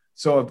people.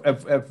 So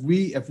if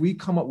we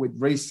come up with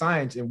race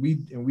science and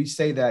we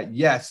say that,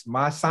 yes,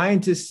 my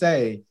scientists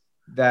say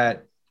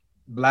that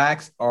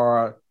Blacks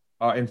are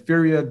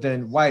inferior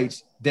than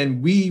whites,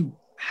 then we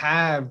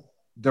have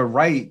the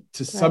right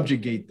to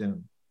subjugate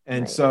them.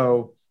 And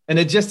so, and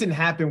it just didn't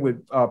happen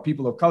with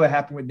people of color, it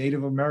happened with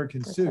Native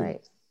Americans. That's too.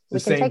 Right. The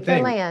same take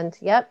thing. Their land.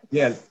 Yep.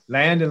 Yeah.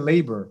 Land and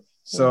labor.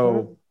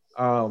 So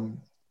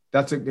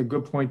that's a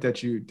good point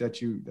that you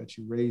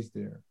raised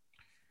there.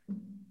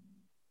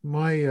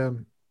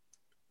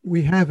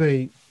 We have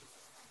a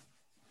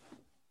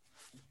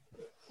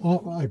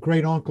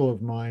great uncle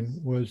of mine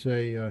was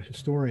a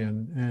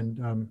historian,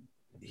 and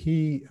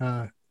he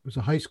was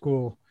a high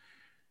school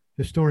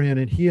historian,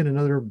 and he and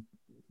another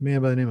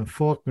man by the name of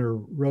Faulkner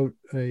wrote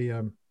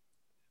a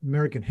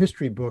American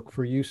history book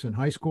for use in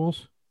high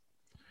schools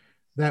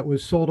that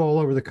was sold all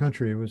over the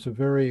country.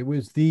 It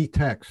was the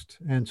text.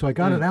 And so I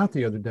got it out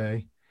the other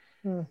day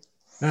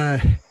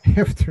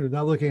after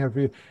not looking at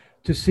it,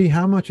 to see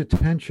how much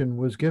attention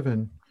was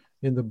given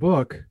in the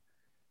book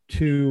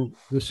to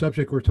the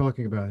subject we're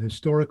talking about,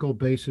 historical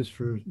basis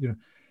for,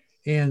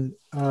 and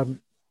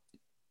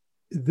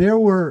there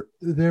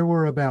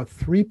were about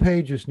 3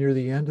 pages near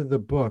the end of the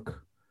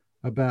book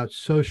about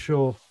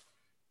social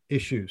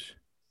issues.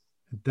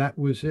 That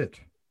was it.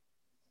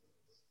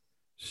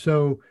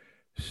 So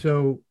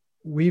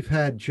we've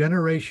had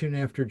generation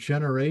after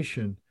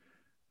generation,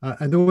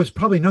 and there was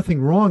probably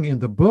nothing wrong in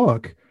the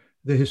book,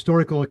 the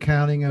historical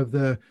accounting of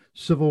the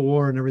Civil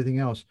War and everything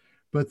else,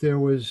 but there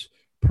was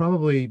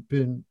probably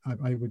been,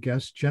 I would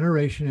guess,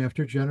 generation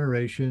after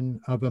generation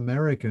of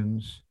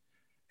Americans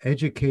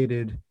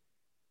educated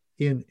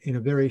in a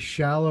very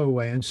shallow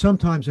way, and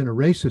sometimes in a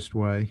racist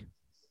way,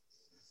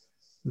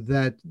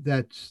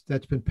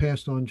 that's been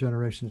passed on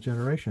generation to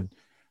generation.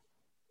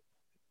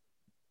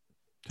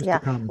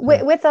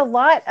 With a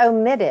lot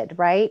omitted,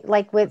 right?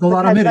 Like with a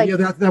lot omitted.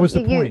 That was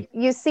the point.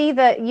 You see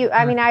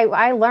I mean,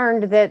 I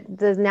learned that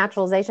the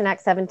Naturalization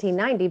Act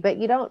 1790, but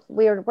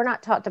we're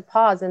not taught to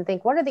pause and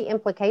think, what are the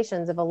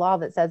implications of a law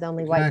that says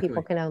only white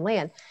people can own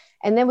land?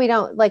 And then we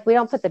don't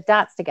put the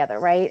dots together,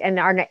 right?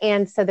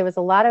 And so there was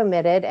a lot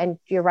omitted, and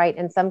you're right,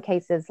 in some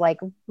cases, like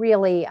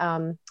really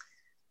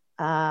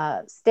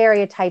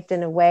stereotyped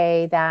in a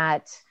way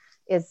that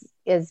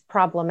is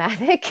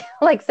problematic.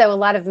 Like, so a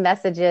lot of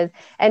messages,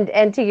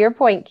 and to your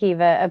point,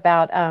 Kiva,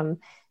 about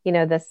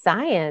the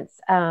science,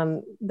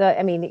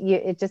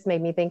 it just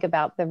made me think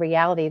about the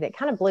reality that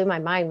kind of blew my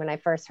mind when I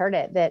first heard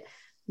it, that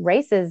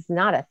race is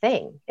not a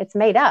thing. It's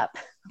made up.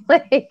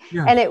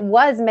 And it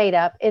was made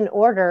up in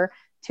order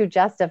to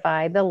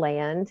justify the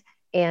land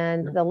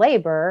and the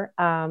labor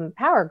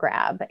power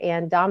grab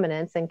and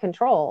dominance and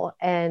control.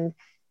 And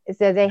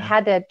so they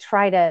had to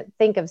try to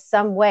think of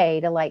some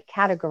way to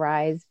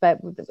categorize, but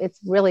it's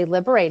really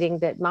liberating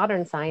that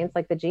modern science,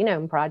 like the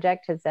Genome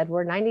Project, has said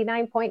we're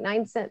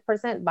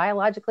 99.9%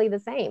 biologically the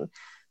same.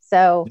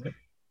 So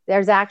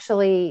there's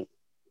actually,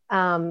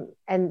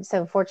 and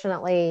so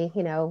fortunately,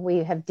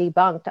 we have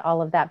debunked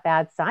all of that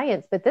bad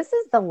science, but this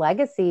is the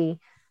legacy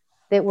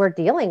that we're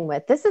dealing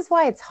with. This is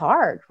why it's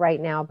hard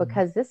right now,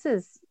 because this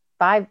is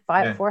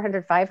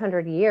 400,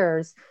 500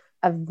 years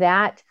of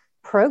that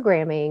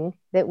programming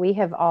that we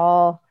have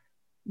all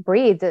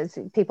breathed.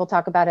 People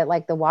talk about it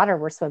like the water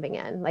we're swimming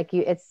in.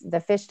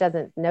 The fish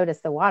doesn't notice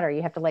the water.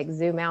 You have to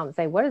zoom out and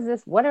say, what is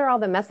this? What are all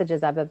the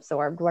messages I've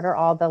absorbed? What are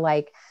all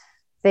the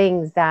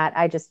things that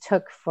I just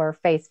took for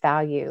face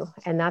value?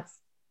 And that's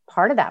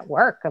part of that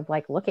work of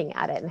looking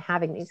at it and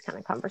having these kind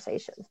of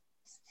conversations.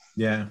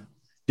 Yeah.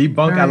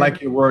 Debunk. I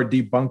like your word,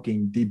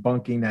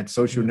 debunking that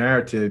social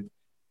narrative,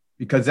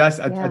 because that's,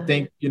 I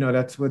think,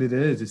 that's what it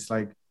is. It's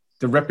like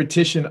the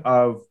repetition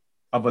of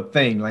a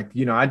thing.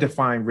 I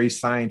define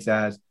race science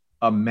as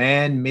a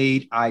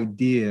man-made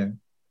idea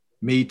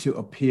made to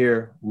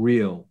appear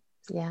real.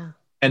 Yeah.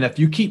 And if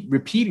you keep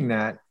repeating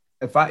that,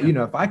 if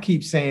I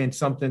keep saying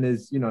something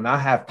is, and I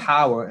have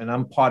power and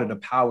I'm part of the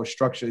power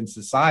structure in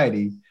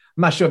society.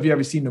 I'm not sure if you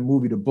ever seen the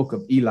movie, The Book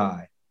of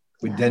Eli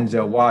with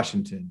Denzel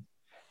Washington.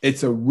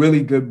 It's a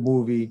really good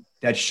movie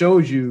that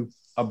shows you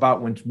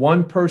about when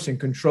one person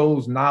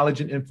controls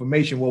knowledge and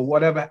information. Well,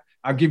 whatever,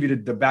 I'll give you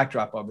the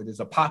backdrop of it. It's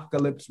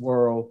apocalypse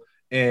world.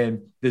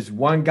 And this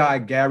one guy,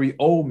 Gary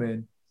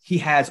Oldman, he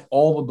has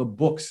all of the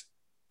books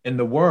in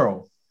the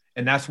world.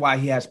 And that's why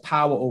he has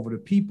power over the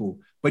people.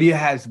 But he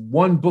has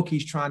one book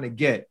he's trying to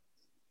get.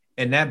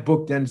 And that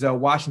book Denzel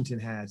Washington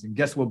has. And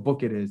guess what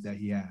book it is that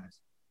he has?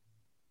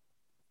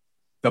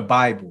 The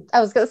Bible.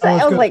 I was going to say,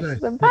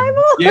 the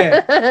Bible?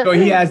 Yeah. So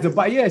he has the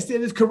Bible. Yeah,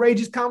 it's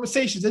courageous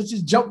conversations. Let's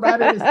just jump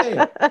right in his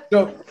head.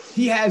 So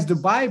he has the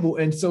Bible.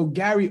 And so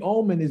Gary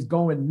Oldman is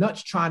going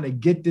nuts trying to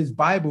get this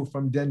Bible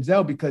from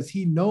Denzel, because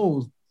he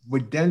knows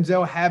with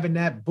Denzel having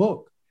that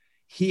book,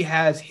 he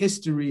has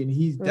history, and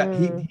he's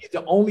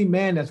the only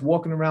man that's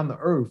walking around the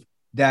earth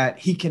that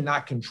he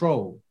cannot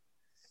control.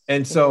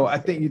 And so I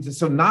think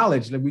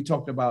knowledge, like we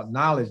talked about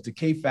knowledge, the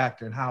K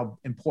factor, and how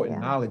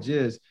important knowledge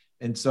is.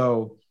 And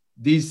so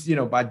these,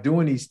 by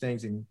doing these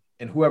things, and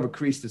whoever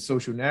creates the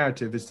social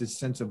narrative, is this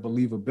sense of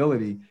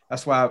believability.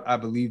 That's why I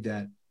believe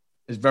that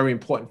it's very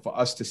important for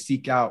us to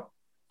seek out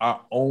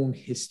our own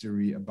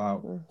history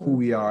about who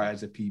we are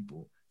as a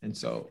people. And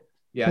so,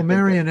 Well,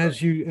 Marion,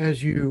 as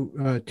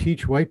you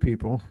teach white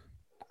people,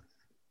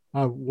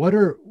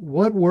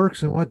 What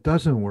works and what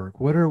doesn't work?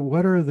 What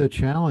are the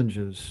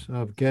challenges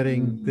of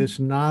getting this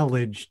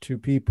knowledge to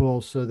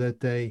people so that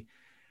they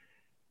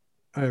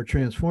are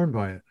transformed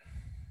by it?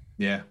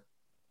 Yeah.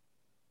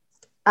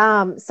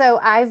 So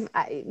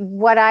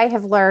what I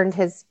have learned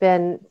has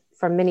been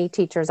from many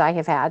teachers I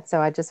have had.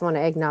 So I just want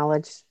to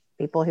acknowledge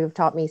people who've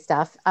taught me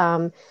stuff.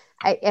 And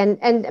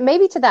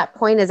maybe to that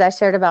point, as I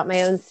shared about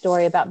my own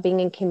story about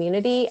being in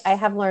community, I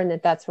have learned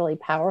that that's really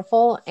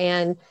powerful.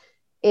 And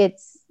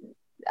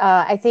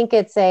I think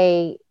it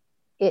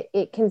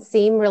can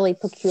seem really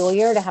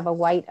peculiar to have a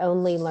white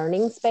only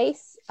learning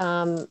space.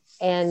 And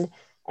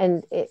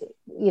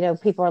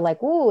people are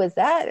like, "Ooh, is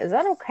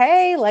that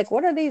okay? Like,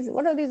 what are these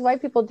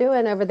white people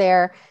doing over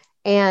there?"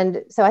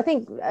 And so I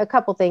think a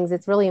couple things.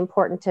 It's really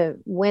important to,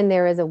 when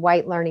there is a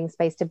white learning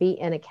space, to be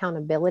in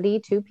accountability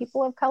to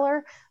people of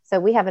color.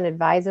 So we have an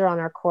advisor on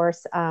our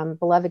course.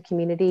 Beloved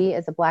Community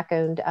is a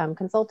Black-owned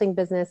consulting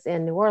business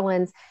in New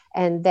Orleans,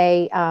 and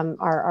they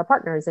are our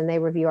partners, and they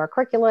review our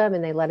curriculum,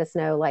 and they let us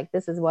know, like,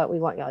 this is what we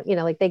want y'all.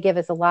 Like, they give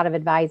us a lot of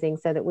advising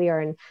so that we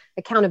are in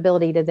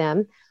accountability to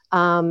them.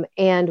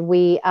 And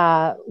we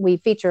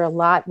feature a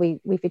lot.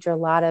 We feature a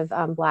lot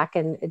of Black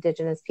and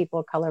Indigenous people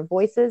of color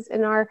voices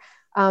in our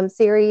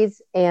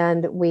series,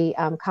 and we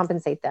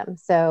compensate them.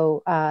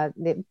 So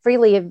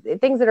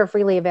things that are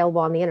freely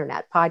available on the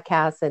internet,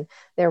 podcasts and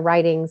their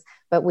writings,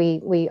 but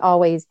we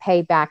always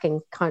pay back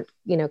and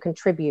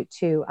contribute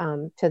to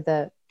our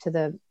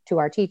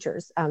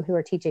teachers who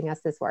are teaching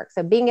us this work.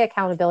 So being in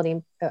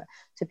accountability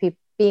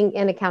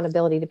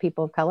to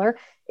people of color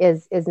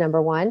is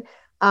number one.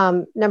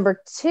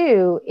 Number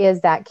two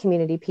is that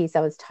community piece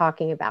I was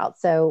talking about.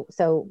 So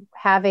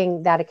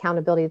having that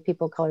accountability to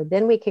people of color,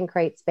 then we can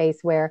create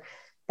space where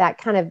that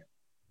kind of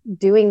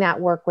doing that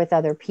work with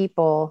other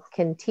people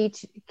can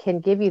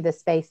give you the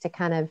space to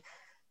kind of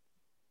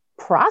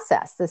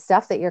process the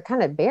stuff that you're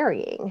kind of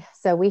burying.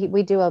 So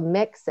we do a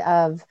mix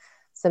of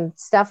some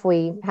stuff.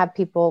 We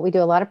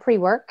do a lot of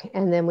pre-work,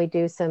 and then we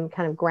do some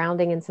kind of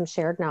grounding and some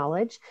shared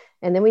knowledge.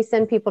 And then we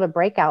send people to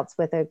breakouts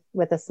with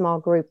a small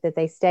group that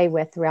they stay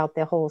with throughout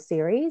the whole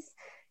series.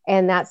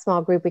 And that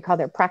small group, we call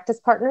their practice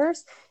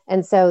partners.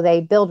 And so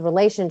they build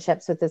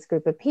relationships with this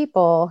group of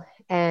people.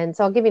 And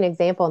so I'll give you an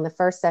example. In the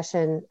first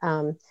session,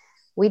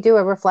 we do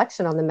a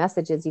reflection on the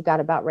messages you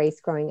got about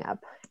race growing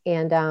up.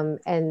 And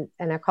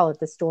I call it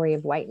the story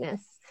of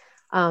whiteness.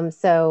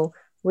 So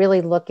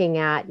really looking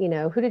at,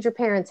 who did your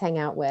parents hang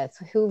out with?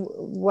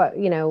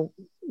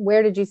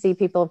 Where did you see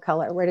people of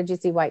color? Where did you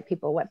see white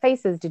people? What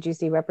faces did you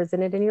see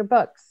represented in your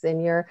books,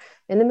 in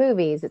the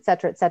movies, et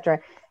cetera, et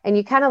cetera? And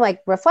you kind of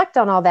like reflect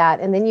on all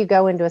that. And then you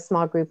go into a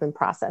small group and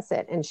process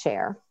it and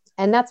share.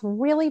 And that's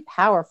really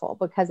powerful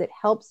because it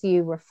helps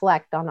you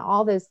reflect on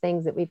all those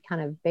things that we've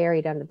kind of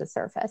buried under the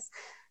surface,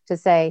 to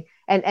say,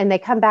 and they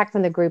come back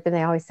from the group and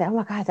they always say, "Oh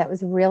my God, that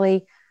was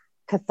really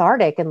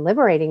cathartic and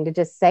liberating to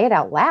just say it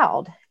out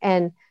loud."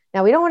 And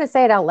now we don't want to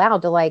say it out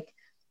loud to like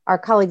our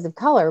colleagues of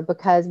color,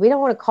 because we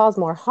don't want to cause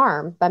more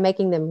harm by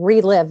making them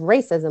relive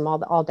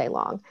racism all day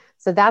long.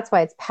 So that's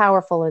why it's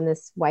powerful in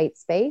this white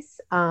space.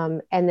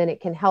 And then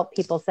it can help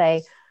people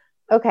say,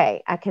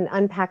 okay, I can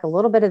unpack a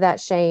little bit of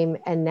that shame,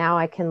 and now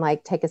I can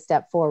like take a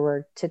step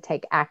forward to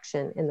take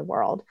action in the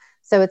world.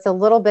 So it's a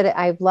little bit,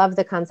 I love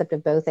the concept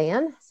of both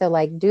and. So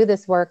like do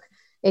this work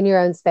in your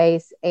own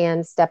space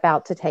and step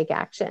out to take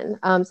action.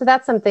 So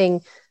that's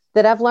something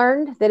that I've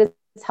learned that is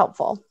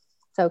helpful.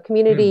 So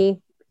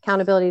community,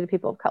 accountability to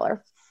people of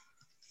color.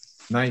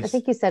 Nice. I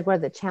think you said what are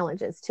the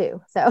challenges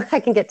too. So I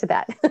can get to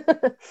that.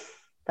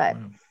 But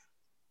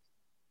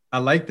I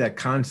like that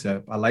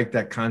concept. I like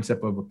that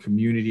concept of a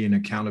community and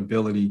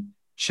accountability,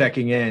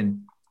 checking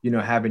in,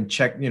 having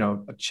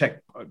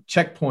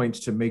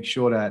checkpoints to make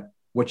sure that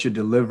what you're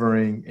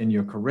delivering in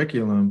your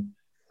curriculum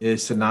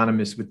is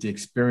synonymous with the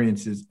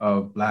experiences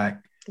of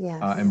Black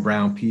and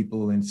brown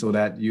people. And so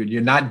that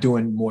you're not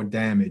doing more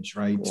damage,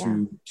 right?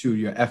 Yeah. To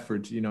your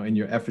efforts, in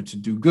your effort to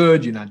do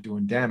good, you're not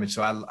doing damage.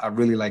 So I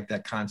really like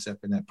that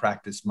concept and that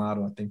practice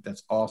model. I think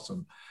that's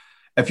awesome.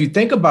 If you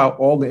think about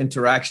all the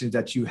interactions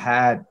that you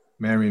had,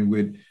 Marion,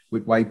 with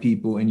white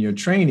people in your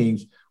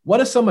trainings, what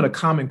are some of the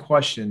common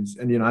questions?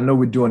 And, I know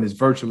we're doing this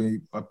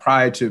virtually,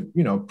 prior to,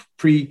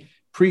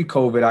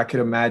 pre-COVID, I could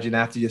imagine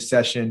after your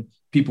session,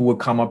 people would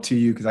come up to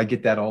you, because I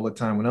get that all the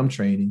time when I'm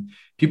training.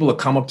 People will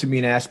come up to me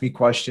and ask me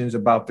questions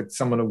about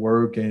some of the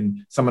work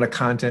and some of the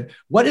content.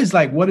 What is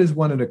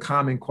one of the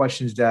common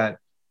questions that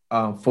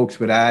folks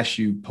would ask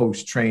you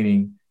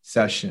post-training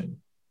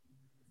session?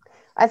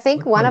 I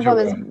think one of them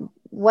is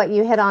what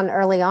you hit on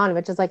early on,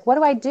 which is like, what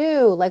do I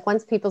do? Like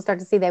once people start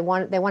to see they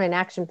want an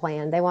action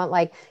plan, they want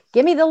like,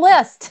 give me the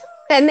list.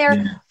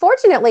 And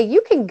fortunately,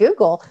 you can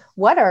Google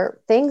what are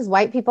things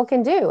white people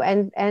can do.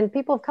 And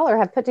people of color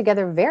have put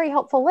together very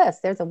helpful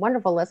lists. There's a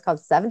wonderful list called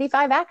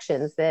 75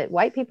 actions that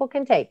white people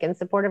can take in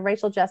support of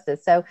racial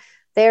justice. So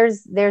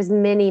there's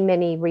many,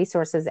 many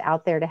resources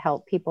out there to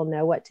help people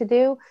know what to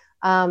do.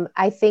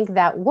 I think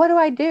that what do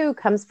I do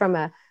comes from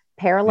a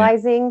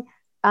paralyzing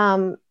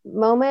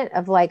moment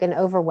of like an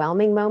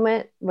overwhelming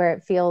moment where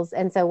it feels,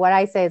 and so what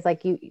I say is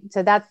like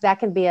so that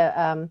can be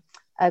a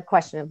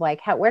question of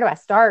like, where do I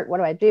start? What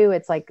do I do?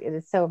 It's like, it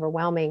is so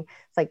overwhelming.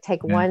 It's like,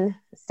 take one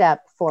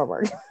step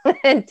forward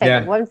and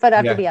take one foot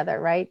after the other.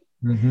 Right.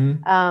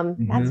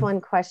 That's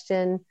one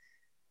question.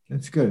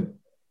 That's good.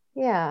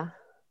 Yeah.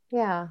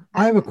 Yeah.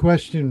 I have a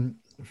question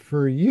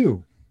for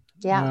you.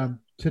 Yeah.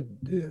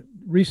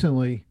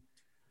 Recently,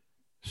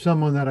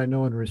 someone that I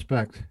know and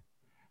respect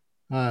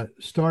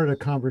started a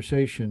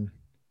conversation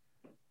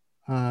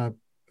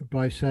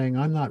by saying,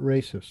 I'm not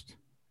racist.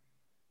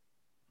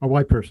 A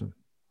white person.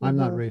 I'm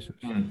not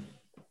racist.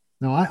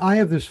 Now, I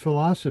have this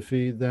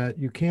philosophy that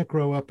you can't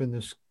grow up in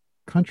this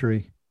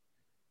country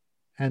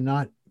and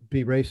not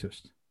be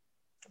racist.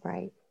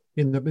 Right.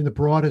 In the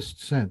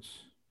broadest sense.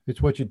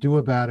 It's what you do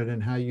about it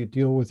and how you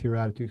deal with your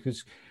attitude.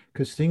 Because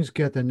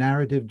the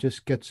narrative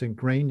just gets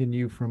ingrained in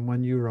you from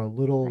when you were a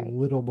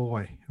little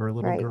boy or a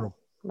little girl.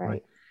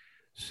 Right.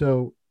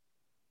 So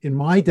in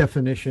my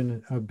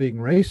definition of being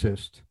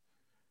racist,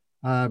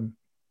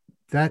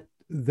 that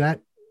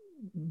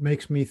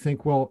makes me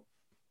think, well,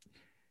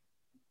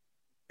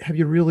 have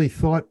you really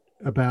thought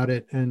about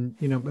it? And,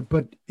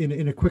 but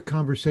in a quick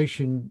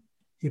conversation,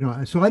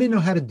 so I didn't know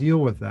how to deal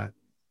with that.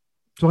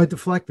 So I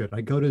deflect it.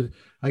 I go to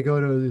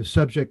the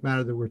subject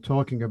matter that we're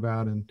talking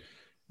about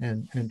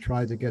and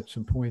try to get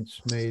some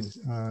points made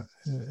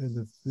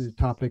in the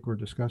topic we're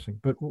discussing.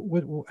 But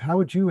how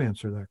would you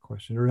answer that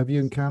question? Or have you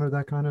encountered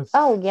that kind of?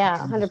 Oh yeah,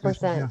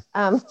 100%.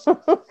 Yeah.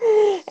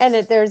 And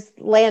there's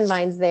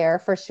landmines there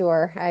for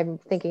sure. I'm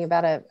thinking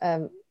about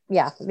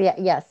yes,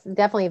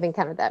 definitely have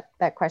encountered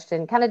that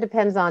question. Kind of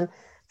depends on,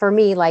 for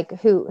me, like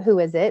who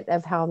is it,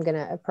 of how I'm going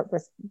to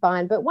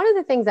respond. But one of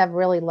the things I've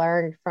really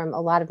learned from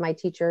a lot of my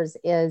teachers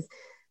is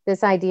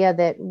this idea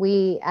that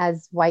we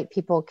as white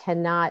people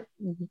cannot,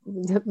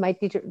 my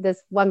teacher,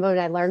 this one woman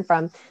I learned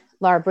from,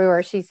 Laura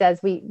Brewer, she says,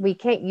 we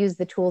can't use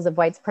the tools of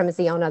white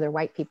supremacy on other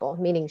white people,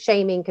 meaning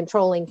shaming,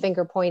 controlling,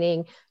 finger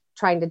pointing,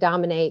 trying to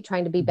dominate,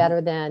 trying to be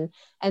better than.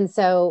 And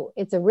so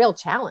it's a real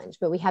challenge,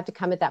 but we have to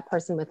come at that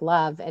person with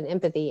love and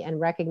empathy and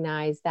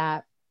recognize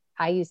that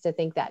I used to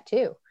think that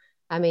too.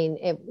 I mean,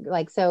 and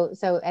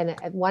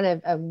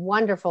a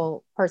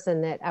wonderful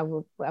person that I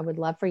would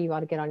love for you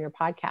all to get on your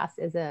podcast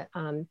is a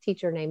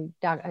teacher named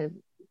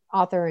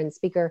author and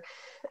speaker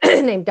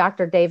named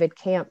Dr. David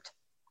Camp.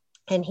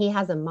 And he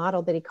has a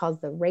model that he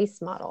calls the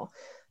RACE model.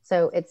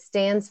 So it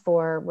stands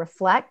for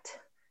reflect,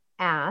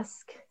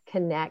 ask,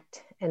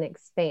 connect, and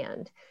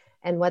expand.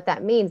 And what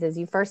that means is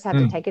you first have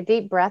to take a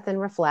deep breath and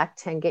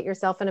reflect and get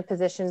yourself in a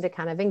position to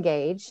kind of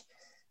engage.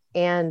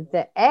 And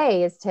the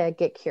A is to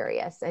get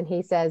curious. And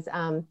he says,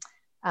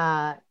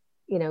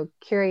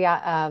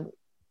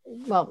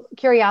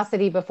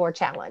 curiosity before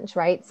challenge,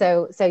 right?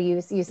 So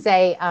you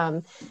say,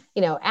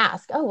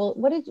 ask, oh, well,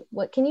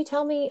 what can you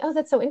tell me? Oh,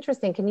 that's so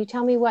interesting. Can you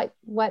tell me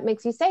what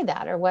makes you say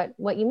that, or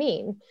what you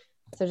mean?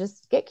 So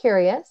just get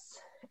curious.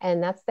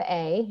 And that's the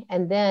A.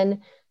 And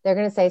then they're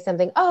going to say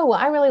something, oh, well,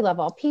 I really love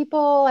all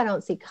people. I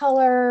don't see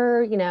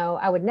color.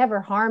 I would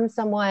never harm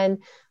someone,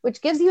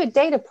 which gives you a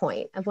data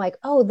point of like,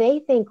 oh, they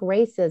think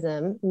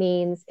racism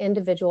means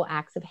individual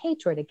acts of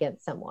hatred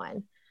against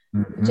someone,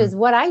 which is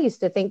what I used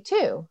to think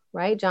too.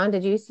 Right. John,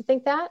 did you used to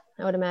think that?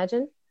 I would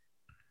imagine.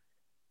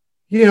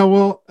 Yeah,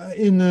 well,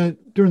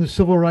 during the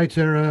civil rights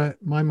era,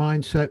 my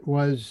mindset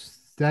was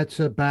that's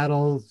a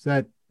battle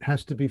that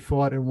has to be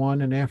fought and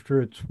won. And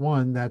after it's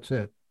won, that's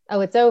it. Oh,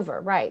 it's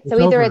over. Right.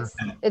 So either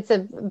it's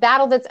a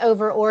battle that's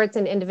over, or it's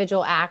an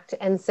individual act.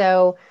 And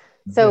so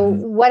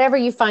whatever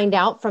you find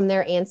out from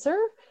their answer,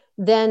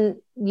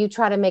 then you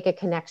try to make a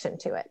connection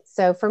to it.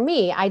 So for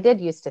me, I did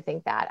used to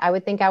think that. I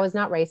would think I was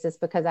not racist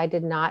because I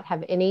did not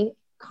have any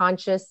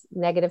conscious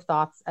negative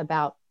thoughts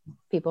about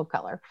people of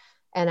color.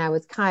 And I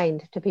was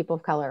kind to people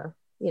of color,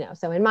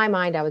 so in my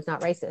mind, I was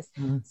not racist.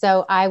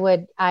 So I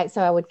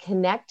would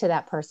connect to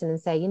that person and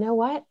say, you know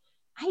what?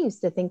 I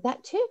used to think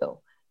that too.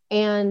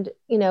 And,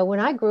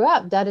 when I grew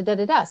up,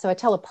 So I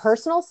tell a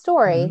personal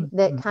story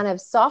that kind of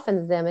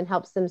softens them and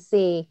helps them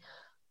see,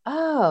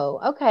 oh,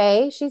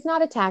 okay, she's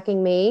not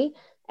attacking me.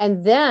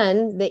 And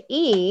then the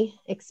E,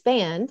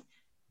 expand,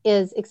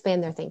 is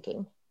expand their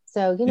thinking.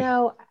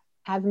 So,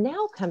 I've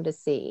now come to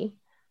see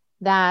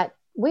that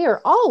we are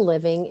all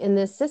living in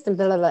this system,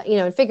 blah, blah, blah,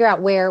 and figure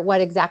out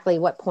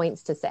what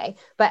points to say.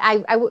 But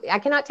I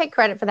cannot take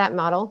credit for that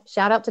model.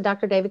 Shout out to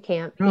Dr. David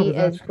Camp. He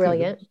is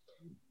brilliant.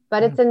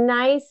 But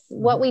it's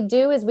what we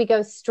do is we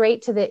go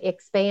straight to the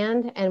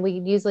expand, and we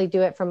usually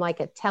do it from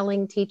like a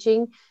telling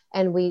teaching,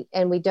 and we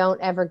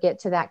don't ever get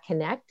to that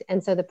connect.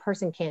 And so the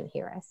person can't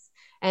hear us.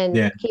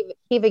 And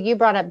Kiva, you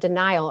brought up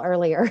denial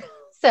earlier.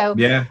 So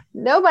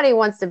nobody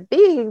wants to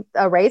be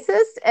a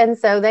racist. And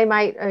so they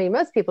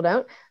most people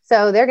don't.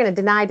 So they're going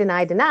to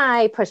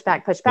deny, push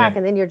back.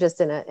 And then you're just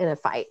in a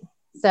fight.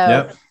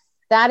 So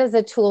that is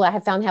a tool I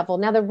have found helpful.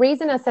 Now, the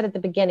reason I said at the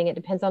beginning, it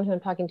depends on who I'm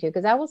talking to,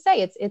 because I will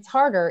say it's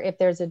harder if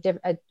there's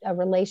a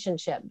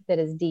relationship that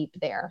is deep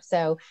there.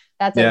 So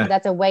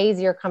that's a way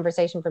easier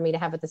conversation for me to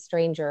have with a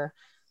stranger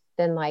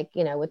than like,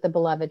 with the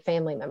beloved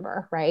family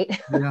member. Right.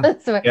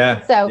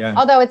 Yeah. So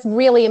although it's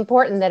really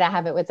important that I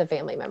have it with a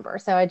family member.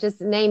 So I just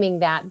naming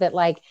that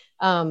like,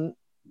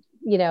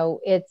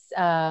 it's,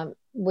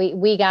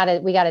 we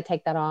gotta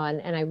take that on.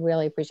 And I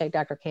really appreciate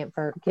Dr. Camp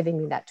for giving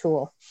me that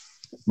tool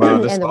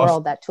in the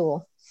world, that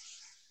tool.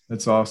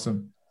 That's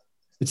awesome.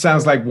 It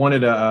sounds like one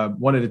of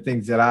the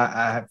things that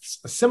I have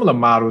a similar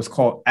model is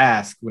called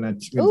ASK when I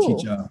teach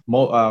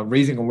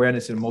raising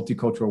awareness in a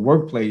multicultural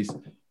workplace.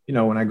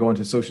 When I go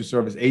into social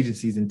service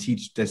agencies and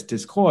teach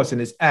this course,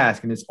 and it's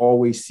ASK, and it's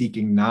always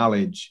seeking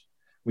knowledge.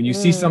 When you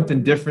see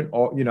something different,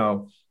 or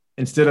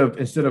instead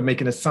of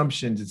making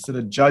assumptions, instead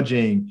of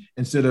judging,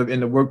 instead of in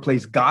the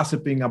workplace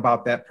gossiping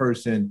about that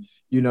person,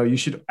 you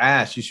should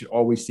ask. You should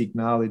always seek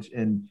knowledge,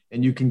 and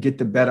you can get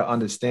to better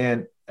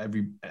understand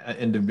every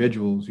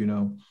individuals.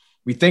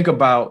 We think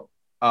about,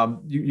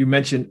 you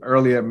mentioned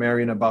earlier,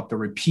 Marion, about the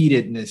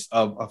repeatedness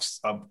of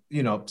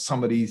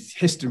some of these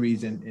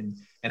histories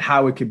and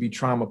how it could be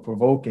trauma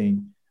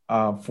provoking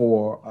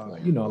for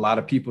a lot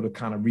of people to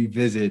kind of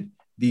revisit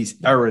these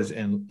eras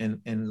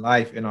in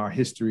life, in our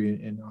history,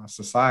 in our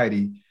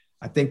society.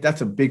 I think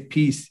that's a big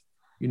piece,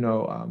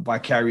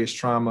 vicarious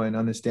trauma and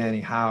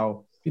understanding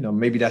how,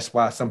 maybe that's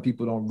why some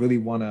people don't really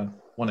want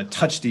to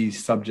touch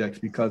these subjects,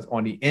 because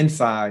on the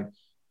inside,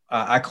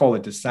 I call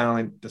it the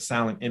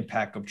silent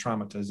impact of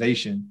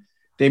traumatization.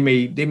 They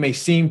may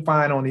seem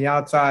fine on the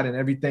outside and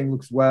everything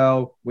looks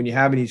well when you're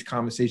having these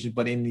conversations,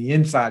 but in the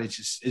inside,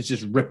 it's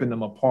just ripping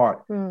them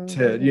apart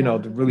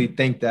to really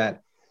think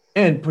that,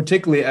 and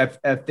particularly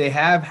if they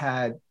have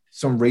had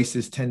some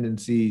racist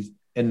tendencies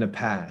in the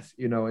past,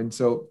 and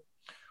so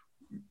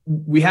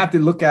we have to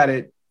look at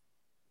it.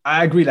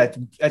 I agree that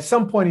at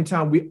some point in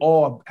time, we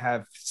all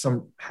have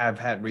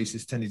had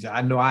racist tendencies.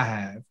 I know I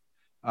have.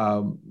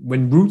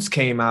 When Roots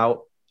came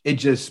out,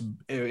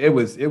 it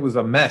was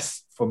a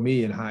mess for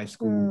me in high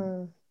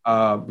school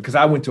because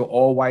I went to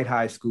all white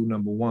high school,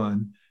 number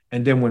one,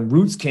 and then when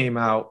Roots came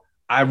out,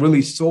 I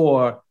really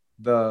saw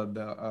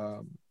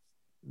the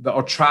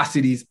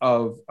atrocities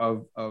of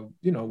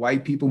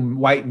white people,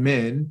 white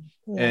men,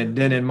 and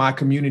then in my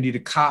community, the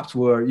cops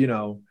were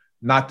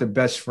not the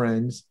best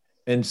friends,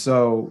 and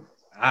so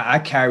I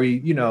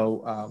carry,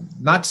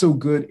 not so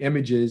good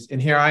images.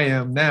 And here I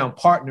am now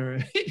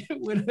partnering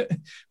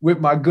with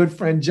my good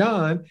friend,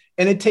 John.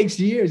 And it takes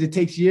years. It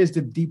takes years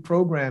to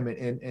deprogram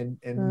it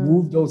and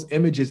move those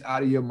images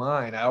out of your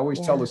mind. I always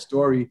tell a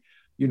story.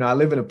 I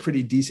live in a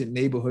pretty decent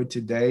neighborhood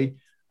today,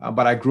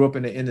 but I grew up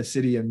in the inner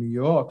city of New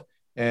York.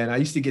 And I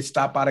used to get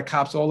stopped by the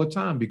cops all the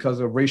time because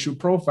of racial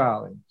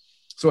profiling.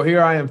 So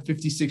here I am,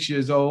 56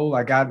 years old.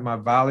 I got my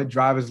valid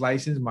driver's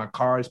license. My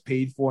car is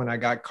paid for and I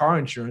got car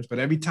insurance. But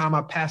every time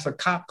I pass a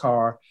cop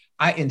car,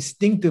 I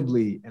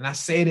instinctively, and I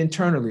say it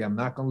internally, I'm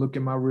not going to look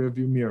in my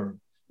rearview mirror,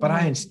 but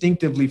I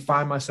instinctively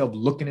find myself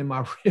looking in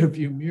my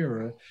rearview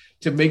mirror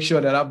to make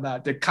sure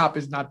that the cop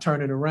is not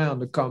turning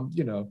around to come,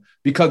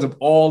 because of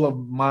all of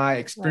my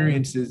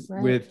experiences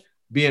with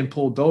being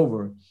pulled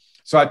over.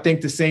 So I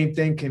think the same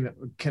thing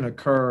can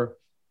occur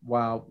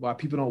while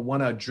people don't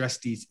want to address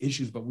these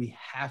issues, but we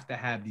have to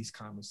have these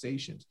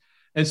conversations.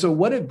 And so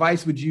what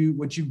advice would you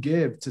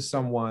give to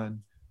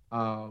someone,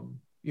 to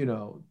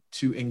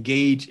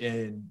engage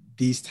in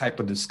these type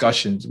of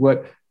discussions?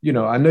 What,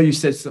 I know you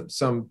said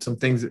some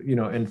things,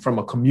 and from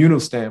a communal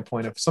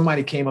standpoint, if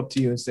somebody came up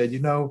to you and said,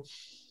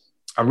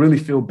 I really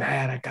feel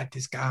bad. I got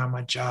this guy on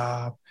my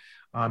job.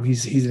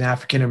 He's an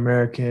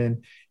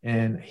African-American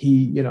and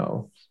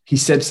he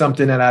said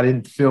something that I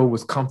didn't feel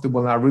was comfortable,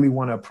 and I really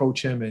want to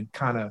approach him and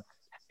kind of,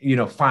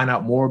 find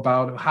out more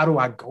about him. How do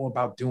I go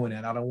about doing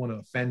that? I don't want to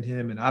offend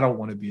him, and I don't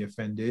want to be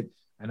offended,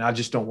 and I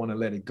just don't want to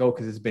let it go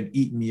because it's been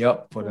eating me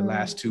up for the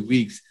last 2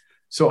 weeks.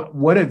 So,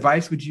 what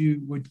advice would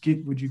you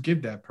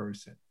give that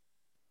person?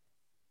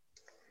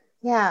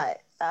 Yeah,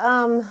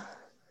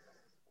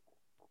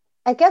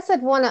 I guess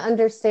I'd want to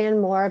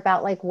understand more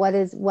about like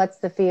what's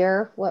the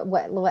fear, what,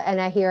 and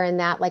I hear in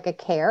that like a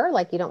care,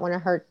 like you don't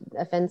want to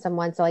offend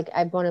someone. So like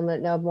I want to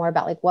know more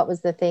about like what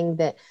was the thing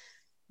that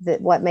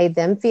what made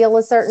them feel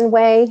a certain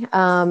way.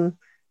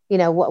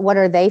 What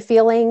are they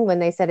feeling when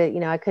they said it?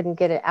 I couldn't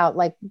get it out,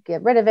 like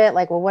get rid of it.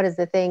 Like, well, what is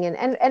the thing?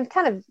 And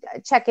kind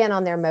of check in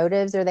on their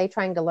motives. Are they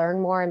trying to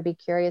learn more and be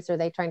curious? Are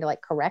they trying to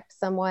like correct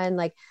someone?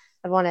 Like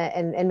I want to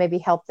and maybe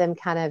help them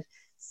kind of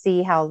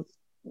see how.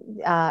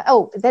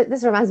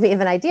 This reminds me of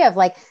an idea of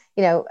like,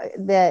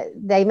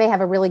 they may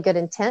have a really good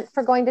intent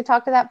for going to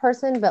talk to that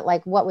person, but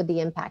like, what would the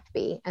impact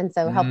be? And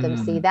so help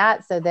them see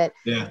that so that,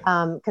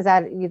 because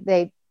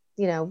they,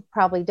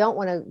 probably don't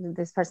want to,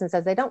 this person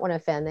says they don't want to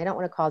offend, they don't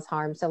want to cause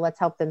harm. So let's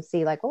help them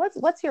see like, well,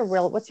 what's your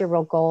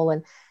real goal?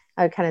 And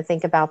I would kind of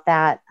think about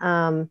that.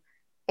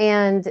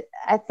 And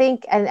I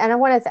think, and I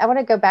want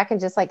to go back and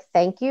just like,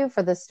 thank you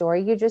for the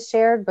story you just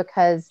shared,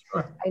 because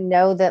I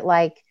know that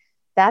like,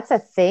 that's a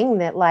thing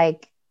that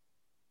like,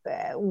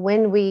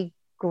 when we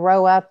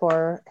grow up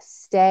or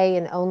stay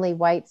in only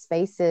white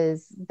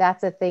spaces,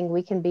 that's a thing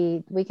we can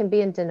be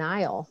in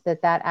denial that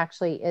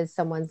actually is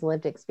someone's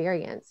lived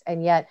experience.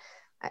 And yet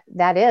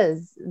that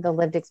is the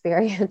lived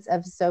experience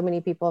of so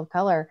many people of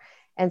color.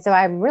 And so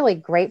I'm really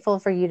grateful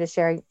for you to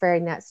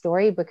sharing that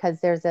story, because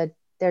there's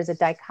a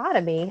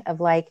dichotomy of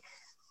like,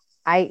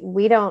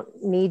 we don't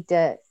need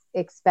to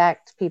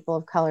expect people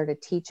of color to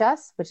teach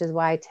us, which is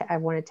why I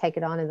want to take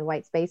it on in the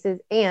white spaces.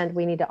 And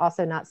we need to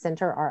also not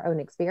center our own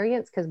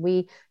experience, because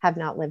we have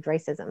not lived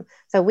racism.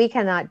 So we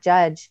cannot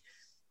judge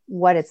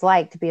what it's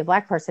like to be a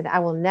Black person. I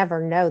will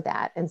never know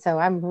that. And so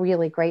I'm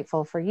really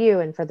grateful for you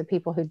and for the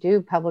people who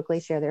do publicly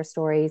share their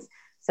stories,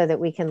 so that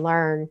we can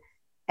learn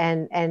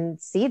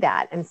and see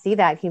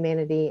that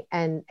humanity.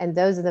 And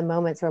those are the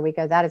moments where we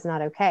go, that is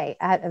not okay.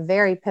 I had a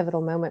very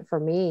pivotal moment for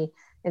me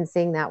in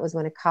seeing that was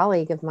when a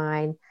colleague of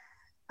mine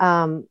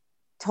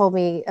told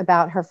me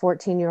about her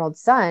 14-year-old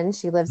son.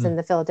 She lives in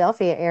the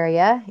Philadelphia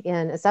area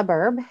in a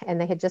suburb,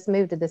 and they had just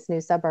moved to this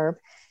new suburb,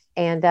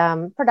 and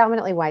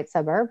predominantly white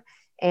suburb.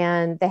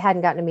 And they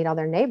hadn't gotten to meet all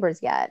their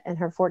neighbors yet. And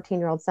her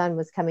 14-year-old son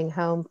was coming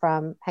home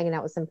from hanging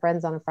out with some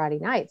friends on a Friday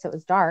night. So it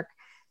was dark,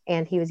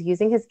 and he was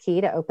using his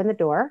key to open the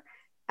door,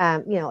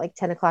 like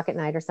 10 o'clock at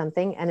night or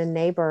something. And a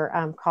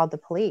neighbor called the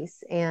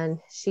police, and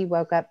she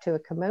woke up to a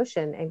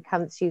commotion and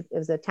it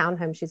was a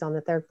townhome. She's on the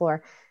third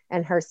floor,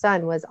 and her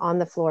son was on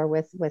the floor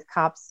with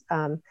cops,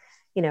 on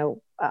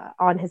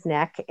his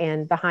neck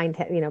and behind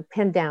him,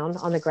 pinned down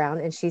on the ground.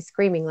 And she's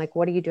screaming like,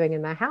 "What are you doing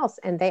in my house?"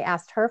 And they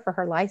asked her for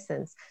her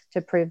license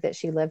to prove that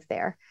she lived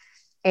there.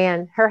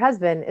 And her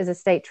husband is a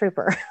state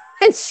trooper.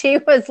 And she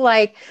was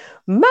like,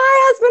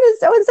 "My husband is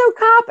so-and-so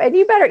cop, and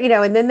you better,"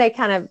 and then they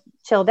kind of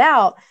chilled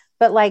out.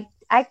 But like,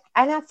 I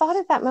thought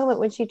at that moment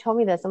when she told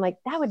me this, I'm like,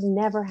 that would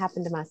never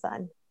happen to my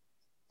son.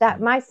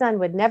 That my son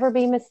would never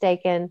be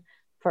mistaken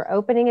for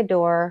opening a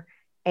door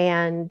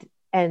and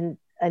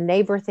a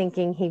neighbor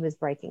thinking he was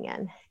breaking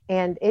in.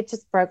 And it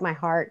just broke my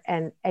heart.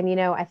 And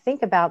I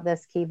think about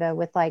this, Kiva,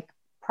 with like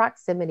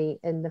proximity,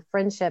 and the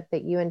friendship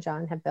that you and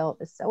John have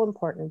built is so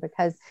important,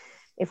 because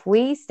if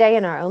we stay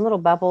in our own little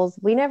bubbles,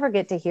 we never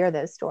get to hear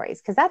those stories,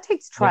 because that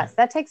takes trust.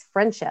 That takes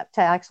friendship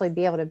to actually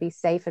be able to be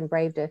safe and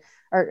brave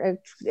or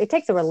it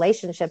takes a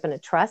relationship and a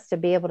trust to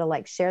be able to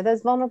like share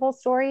those vulnerable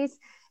stories.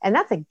 And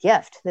that's a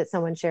gift that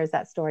someone shares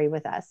that story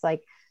with us.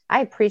 Like,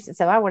 I appreciate,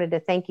 so I wanted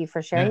to thank you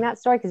for sharing that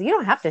story, because you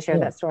don't have to share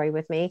that story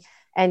with me,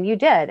 and you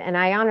did. And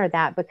I honor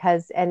that,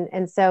 because,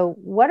 and so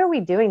what are we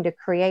doing to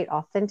create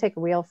authentic,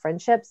 real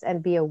friendships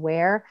and be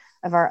aware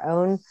of our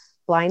own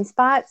blind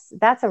spots?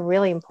 That's a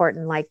really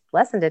important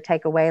lesson to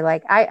take away.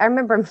 Like I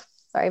remember,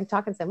 sorry, I'm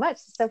talking so much.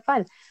 It's so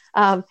fun.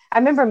 I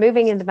remember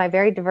moving into my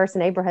very diverse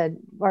neighborhood,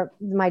 or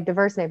my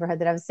diverse neighborhood,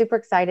 that I was super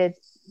excited,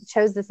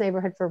 chose this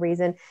neighborhood for a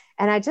reason.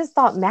 And I just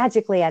thought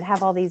magically I'd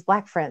have all these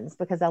Black friends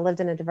because I lived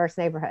in a diverse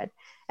neighborhood.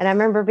 And I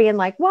remember being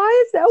like,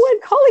 why is no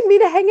one calling me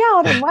to hang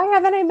out? And why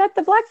haven't I met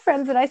the Black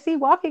friends that I see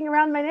walking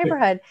around my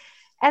neighborhood?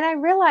 And I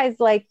realized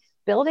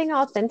building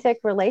authentic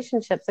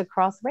relationships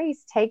across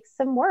race takes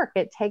some work.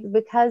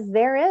 Because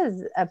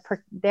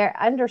there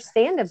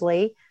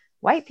understandably,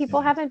 white people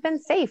haven't been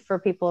safe for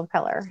people of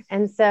color.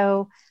 And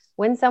so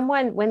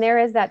when there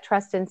is that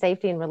trust and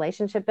safety and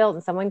relationship built,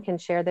 and someone can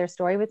share their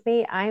story with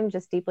me, I'm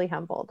just deeply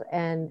humbled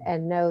and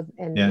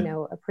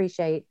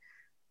appreciate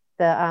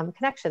the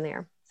connection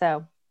there.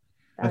 So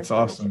that's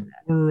awesome.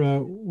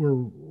 We're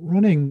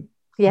running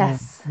a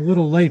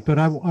little late, but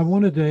I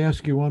wanted to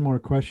ask you one more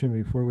question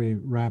before we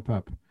wrap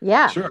up.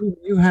 Yeah. Sure.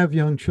 You have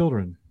young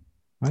children,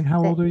 right?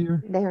 How old are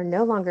you? They are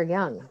no longer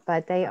young,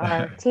 but they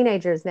are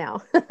teenagers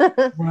now.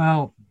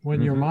 Well,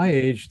 when you're my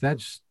age,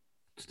 that's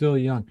still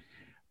young.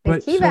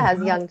 But Kiva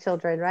has young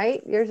children,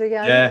 right? Yours are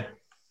young. Yeah.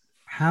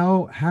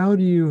 How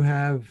do you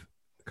have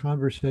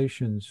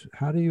conversations?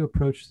 How do you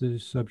approach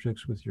these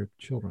subjects with your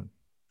children?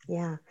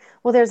 Yeah.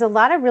 Well, there's a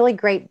lot of really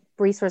great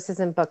resources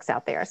and books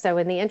out there. So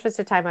in the interest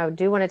of time, I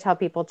do want to tell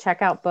people,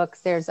 check out books.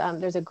 There's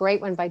a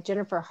great one by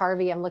Jennifer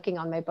Harvey. I'm looking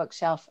on my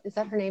bookshelf. Is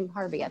that her name?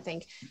 Harvey, I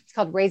think. It's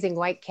called Raising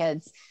White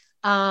Kids.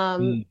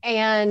 And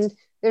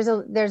there's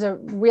a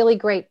really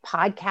great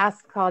podcast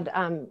called,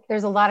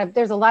 there's a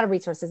lot of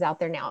resources out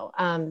there now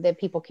that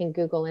people can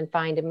Google and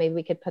find, and maybe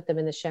we could put them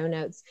in the show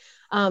notes.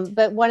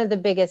 But one of the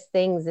biggest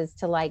things is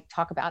to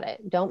talk about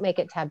it. Don't make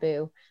it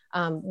taboo.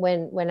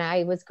 When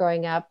I was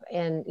growing up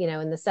in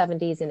the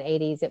 70s and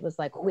 80s, it was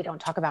we don't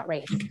talk about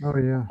race. Oh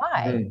yeah.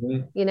 Why?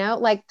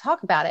 Mm-hmm.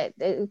 Talk about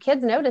it.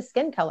 Kids notice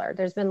skin color.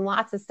 There's been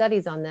lots of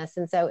studies on this.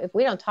 And so if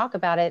we don't talk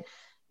about it,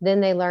 then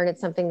they learn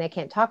it's something they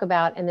can't talk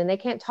about. And then they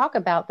can't talk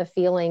about the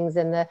feelings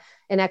and the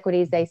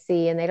inequities they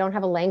see, and they don't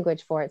have a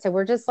language for it. So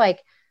we're just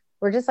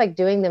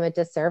doing them a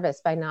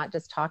disservice by not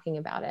just talking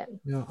about it.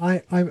 Yeah.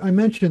 I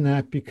mentioned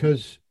that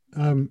because,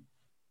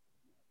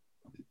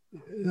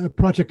 a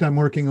project I'm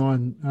working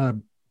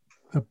on,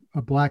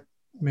 a Black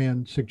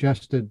man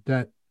suggested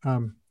that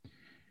we've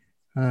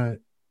got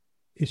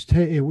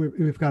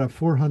a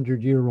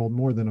 400-year-old,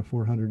 more than a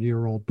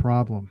 400-year-old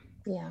problem.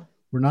 Yeah.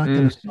 We're not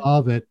going to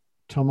solve it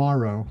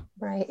tomorrow.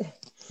 Right.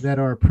 That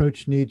our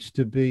approach needs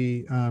to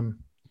be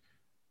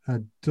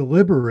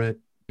deliberate,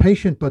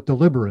 patient, but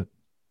deliberate.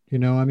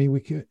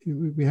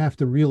 We have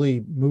to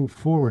really move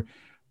forward.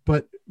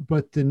 But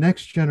the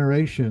next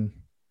generation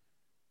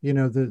you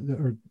know,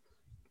 or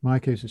my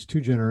case is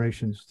 2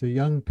 generations. The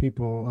young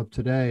people of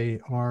today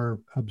are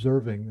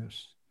observing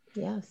this.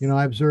 Yes. You know,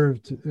 I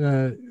observed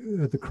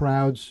the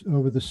crowds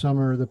over the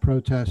summer, the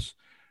protests,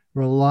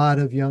 were a lot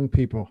of young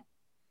people.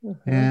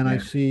 Mm-hmm. And I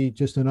see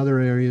just in other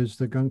areas,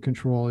 the gun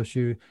control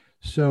issue.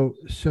 So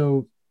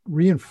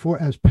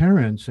reinforce, as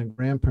parents and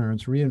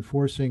grandparents,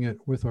 reinforcing it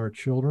with our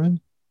children.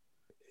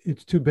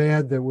 It's too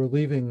bad that we're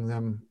leaving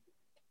them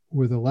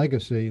with a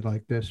legacy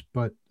like this,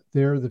 but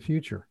they're the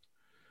future.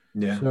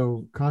 Yeah.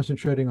 So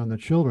concentrating on the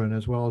children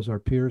as well as our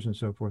peers and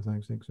so forth, I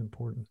think is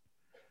important.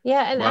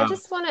 Yeah. And wow. I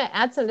just want to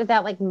add something to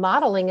that. Like,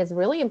 modeling is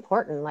really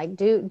important. Like,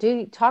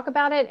 do talk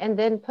about it and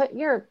then put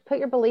your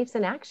beliefs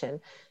in action.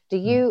 Do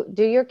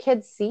your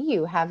kids see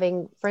you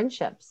having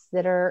friendships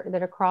that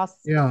are cross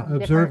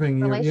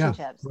observing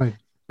relationships? Right.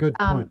 Good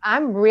point.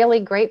 I'm really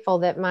grateful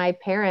that my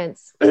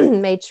parents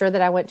made sure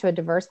that I went to a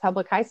diverse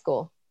public high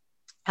school.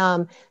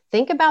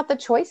 Think about the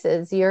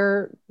choices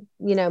you're,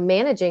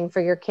 managing for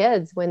your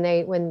kids when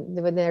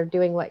they're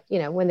doing what,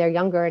 when they're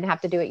younger and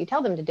have to do what you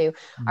tell them to do.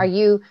 Mm-hmm.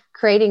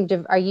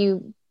 Are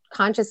you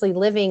consciously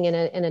living in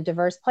a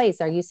diverse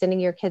place? Are you sending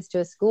your kids to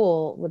a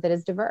school that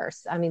is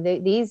diverse? I mean,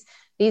 these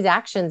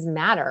actions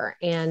matter.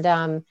 And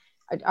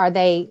are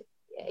they,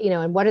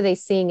 and what are they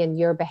seeing in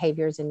your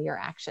behaviors and your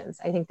actions?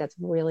 I think that's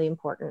really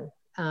important.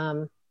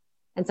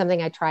 And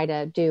something I try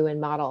to do and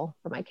model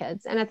for my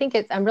kids. And I think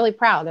I'm really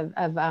proud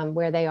of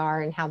where they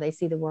are and how they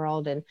see the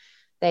world. And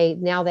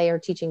they are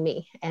teaching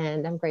me,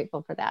 and I'm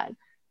grateful for that.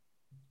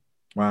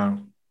 Wow.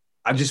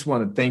 I just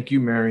want to thank you,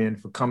 Marion,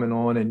 for coming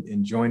on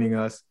and joining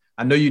us.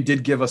 I know you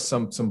did give us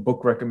some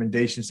book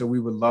recommendations, so we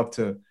would love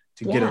to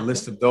get a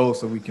list of those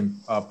so we can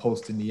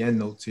post in the end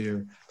notes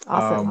here.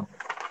 Awesome.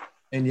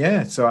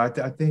 So I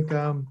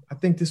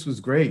think this was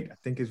great. I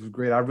think it was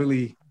great. I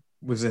really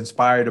was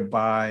inspired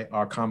by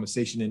our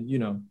conversation.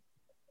 And,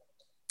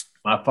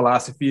 my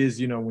philosophy is,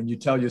 when you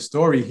tell your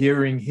story,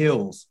 hearing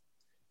heals,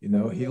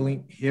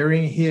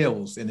 hearing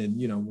heals. And then,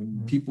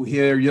 when people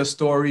hear your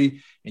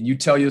story and you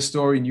tell your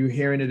story and you're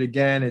hearing it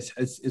again,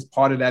 it's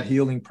part of that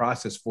healing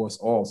process for us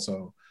all.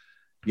 So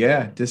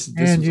this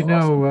and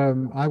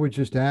awesome. I would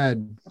just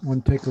add,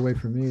 one takeaway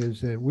for me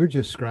is that we're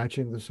just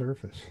scratching the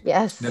surface.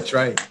 Yes, that's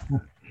right.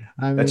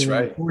 That's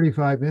right. In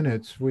 45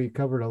 minutes, we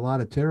covered a lot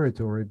of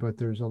territory, but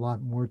there's a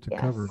lot more to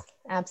cover.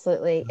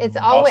 Absolutely. It's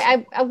always,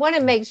 awesome. I want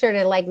to make sure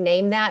to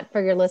name that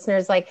for your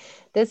listeners.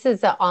 This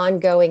is an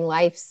ongoing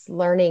life's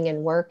learning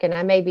and work. And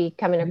I may be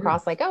coming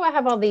across I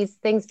have all these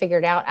things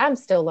figured out. I'm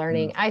still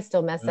learning. I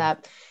still mess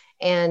up.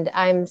 And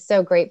I'm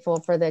so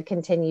grateful for the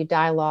continued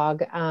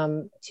dialogue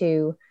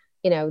to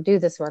do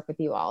this work with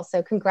you all.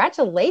 So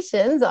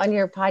congratulations on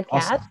your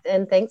podcast. Awesome.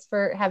 And thanks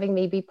for having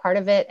me be part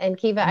of it. And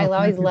Kiva, I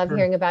always love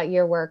hearing about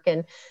your work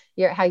and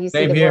how you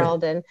see the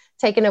world, and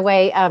taking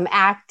away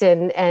ACT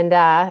and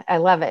I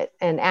love it.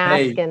 And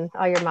ask and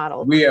all your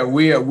models. We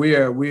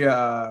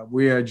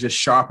are just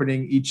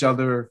sharpening each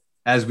other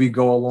as we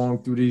go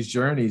along through these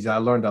journeys. I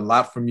learned a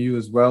lot from you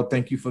as well.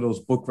 Thank you for those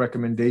book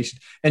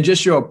recommendations and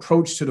just your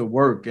approach to the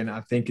work. And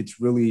I think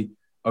it's really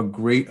a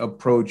great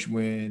approach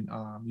when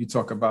you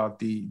talk about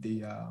the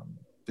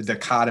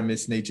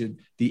dichotomous nature,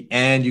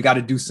 and you got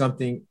to do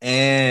something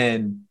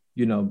and,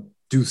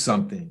 do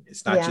something.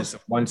 It's not just a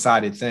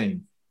one-sided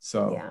thing.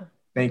 So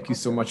thank you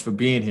so much for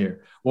being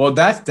here. Well,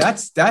 that's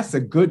a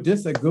good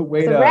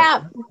way to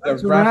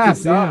wrap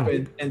this up.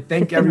 And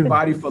thank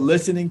everybody for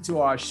listening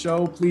to our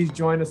show. Please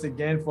join us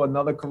again for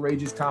another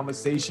courageous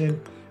conversation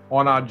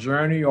on our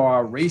journey or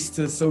our race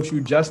to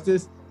social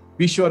justice.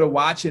 Be sure to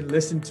watch and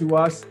listen to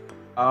us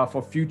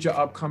for future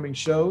upcoming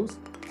shows.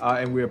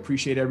 And we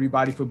appreciate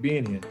everybody for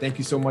being here. Thank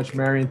you so much,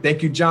 Marion.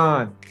 Thank you,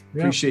 John.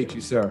 Appreciate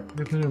you, sir.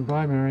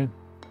 Bye, Marion.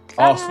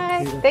 Awesome.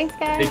 Bye. Thanks,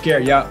 guys. Take care.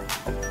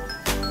 Yeah.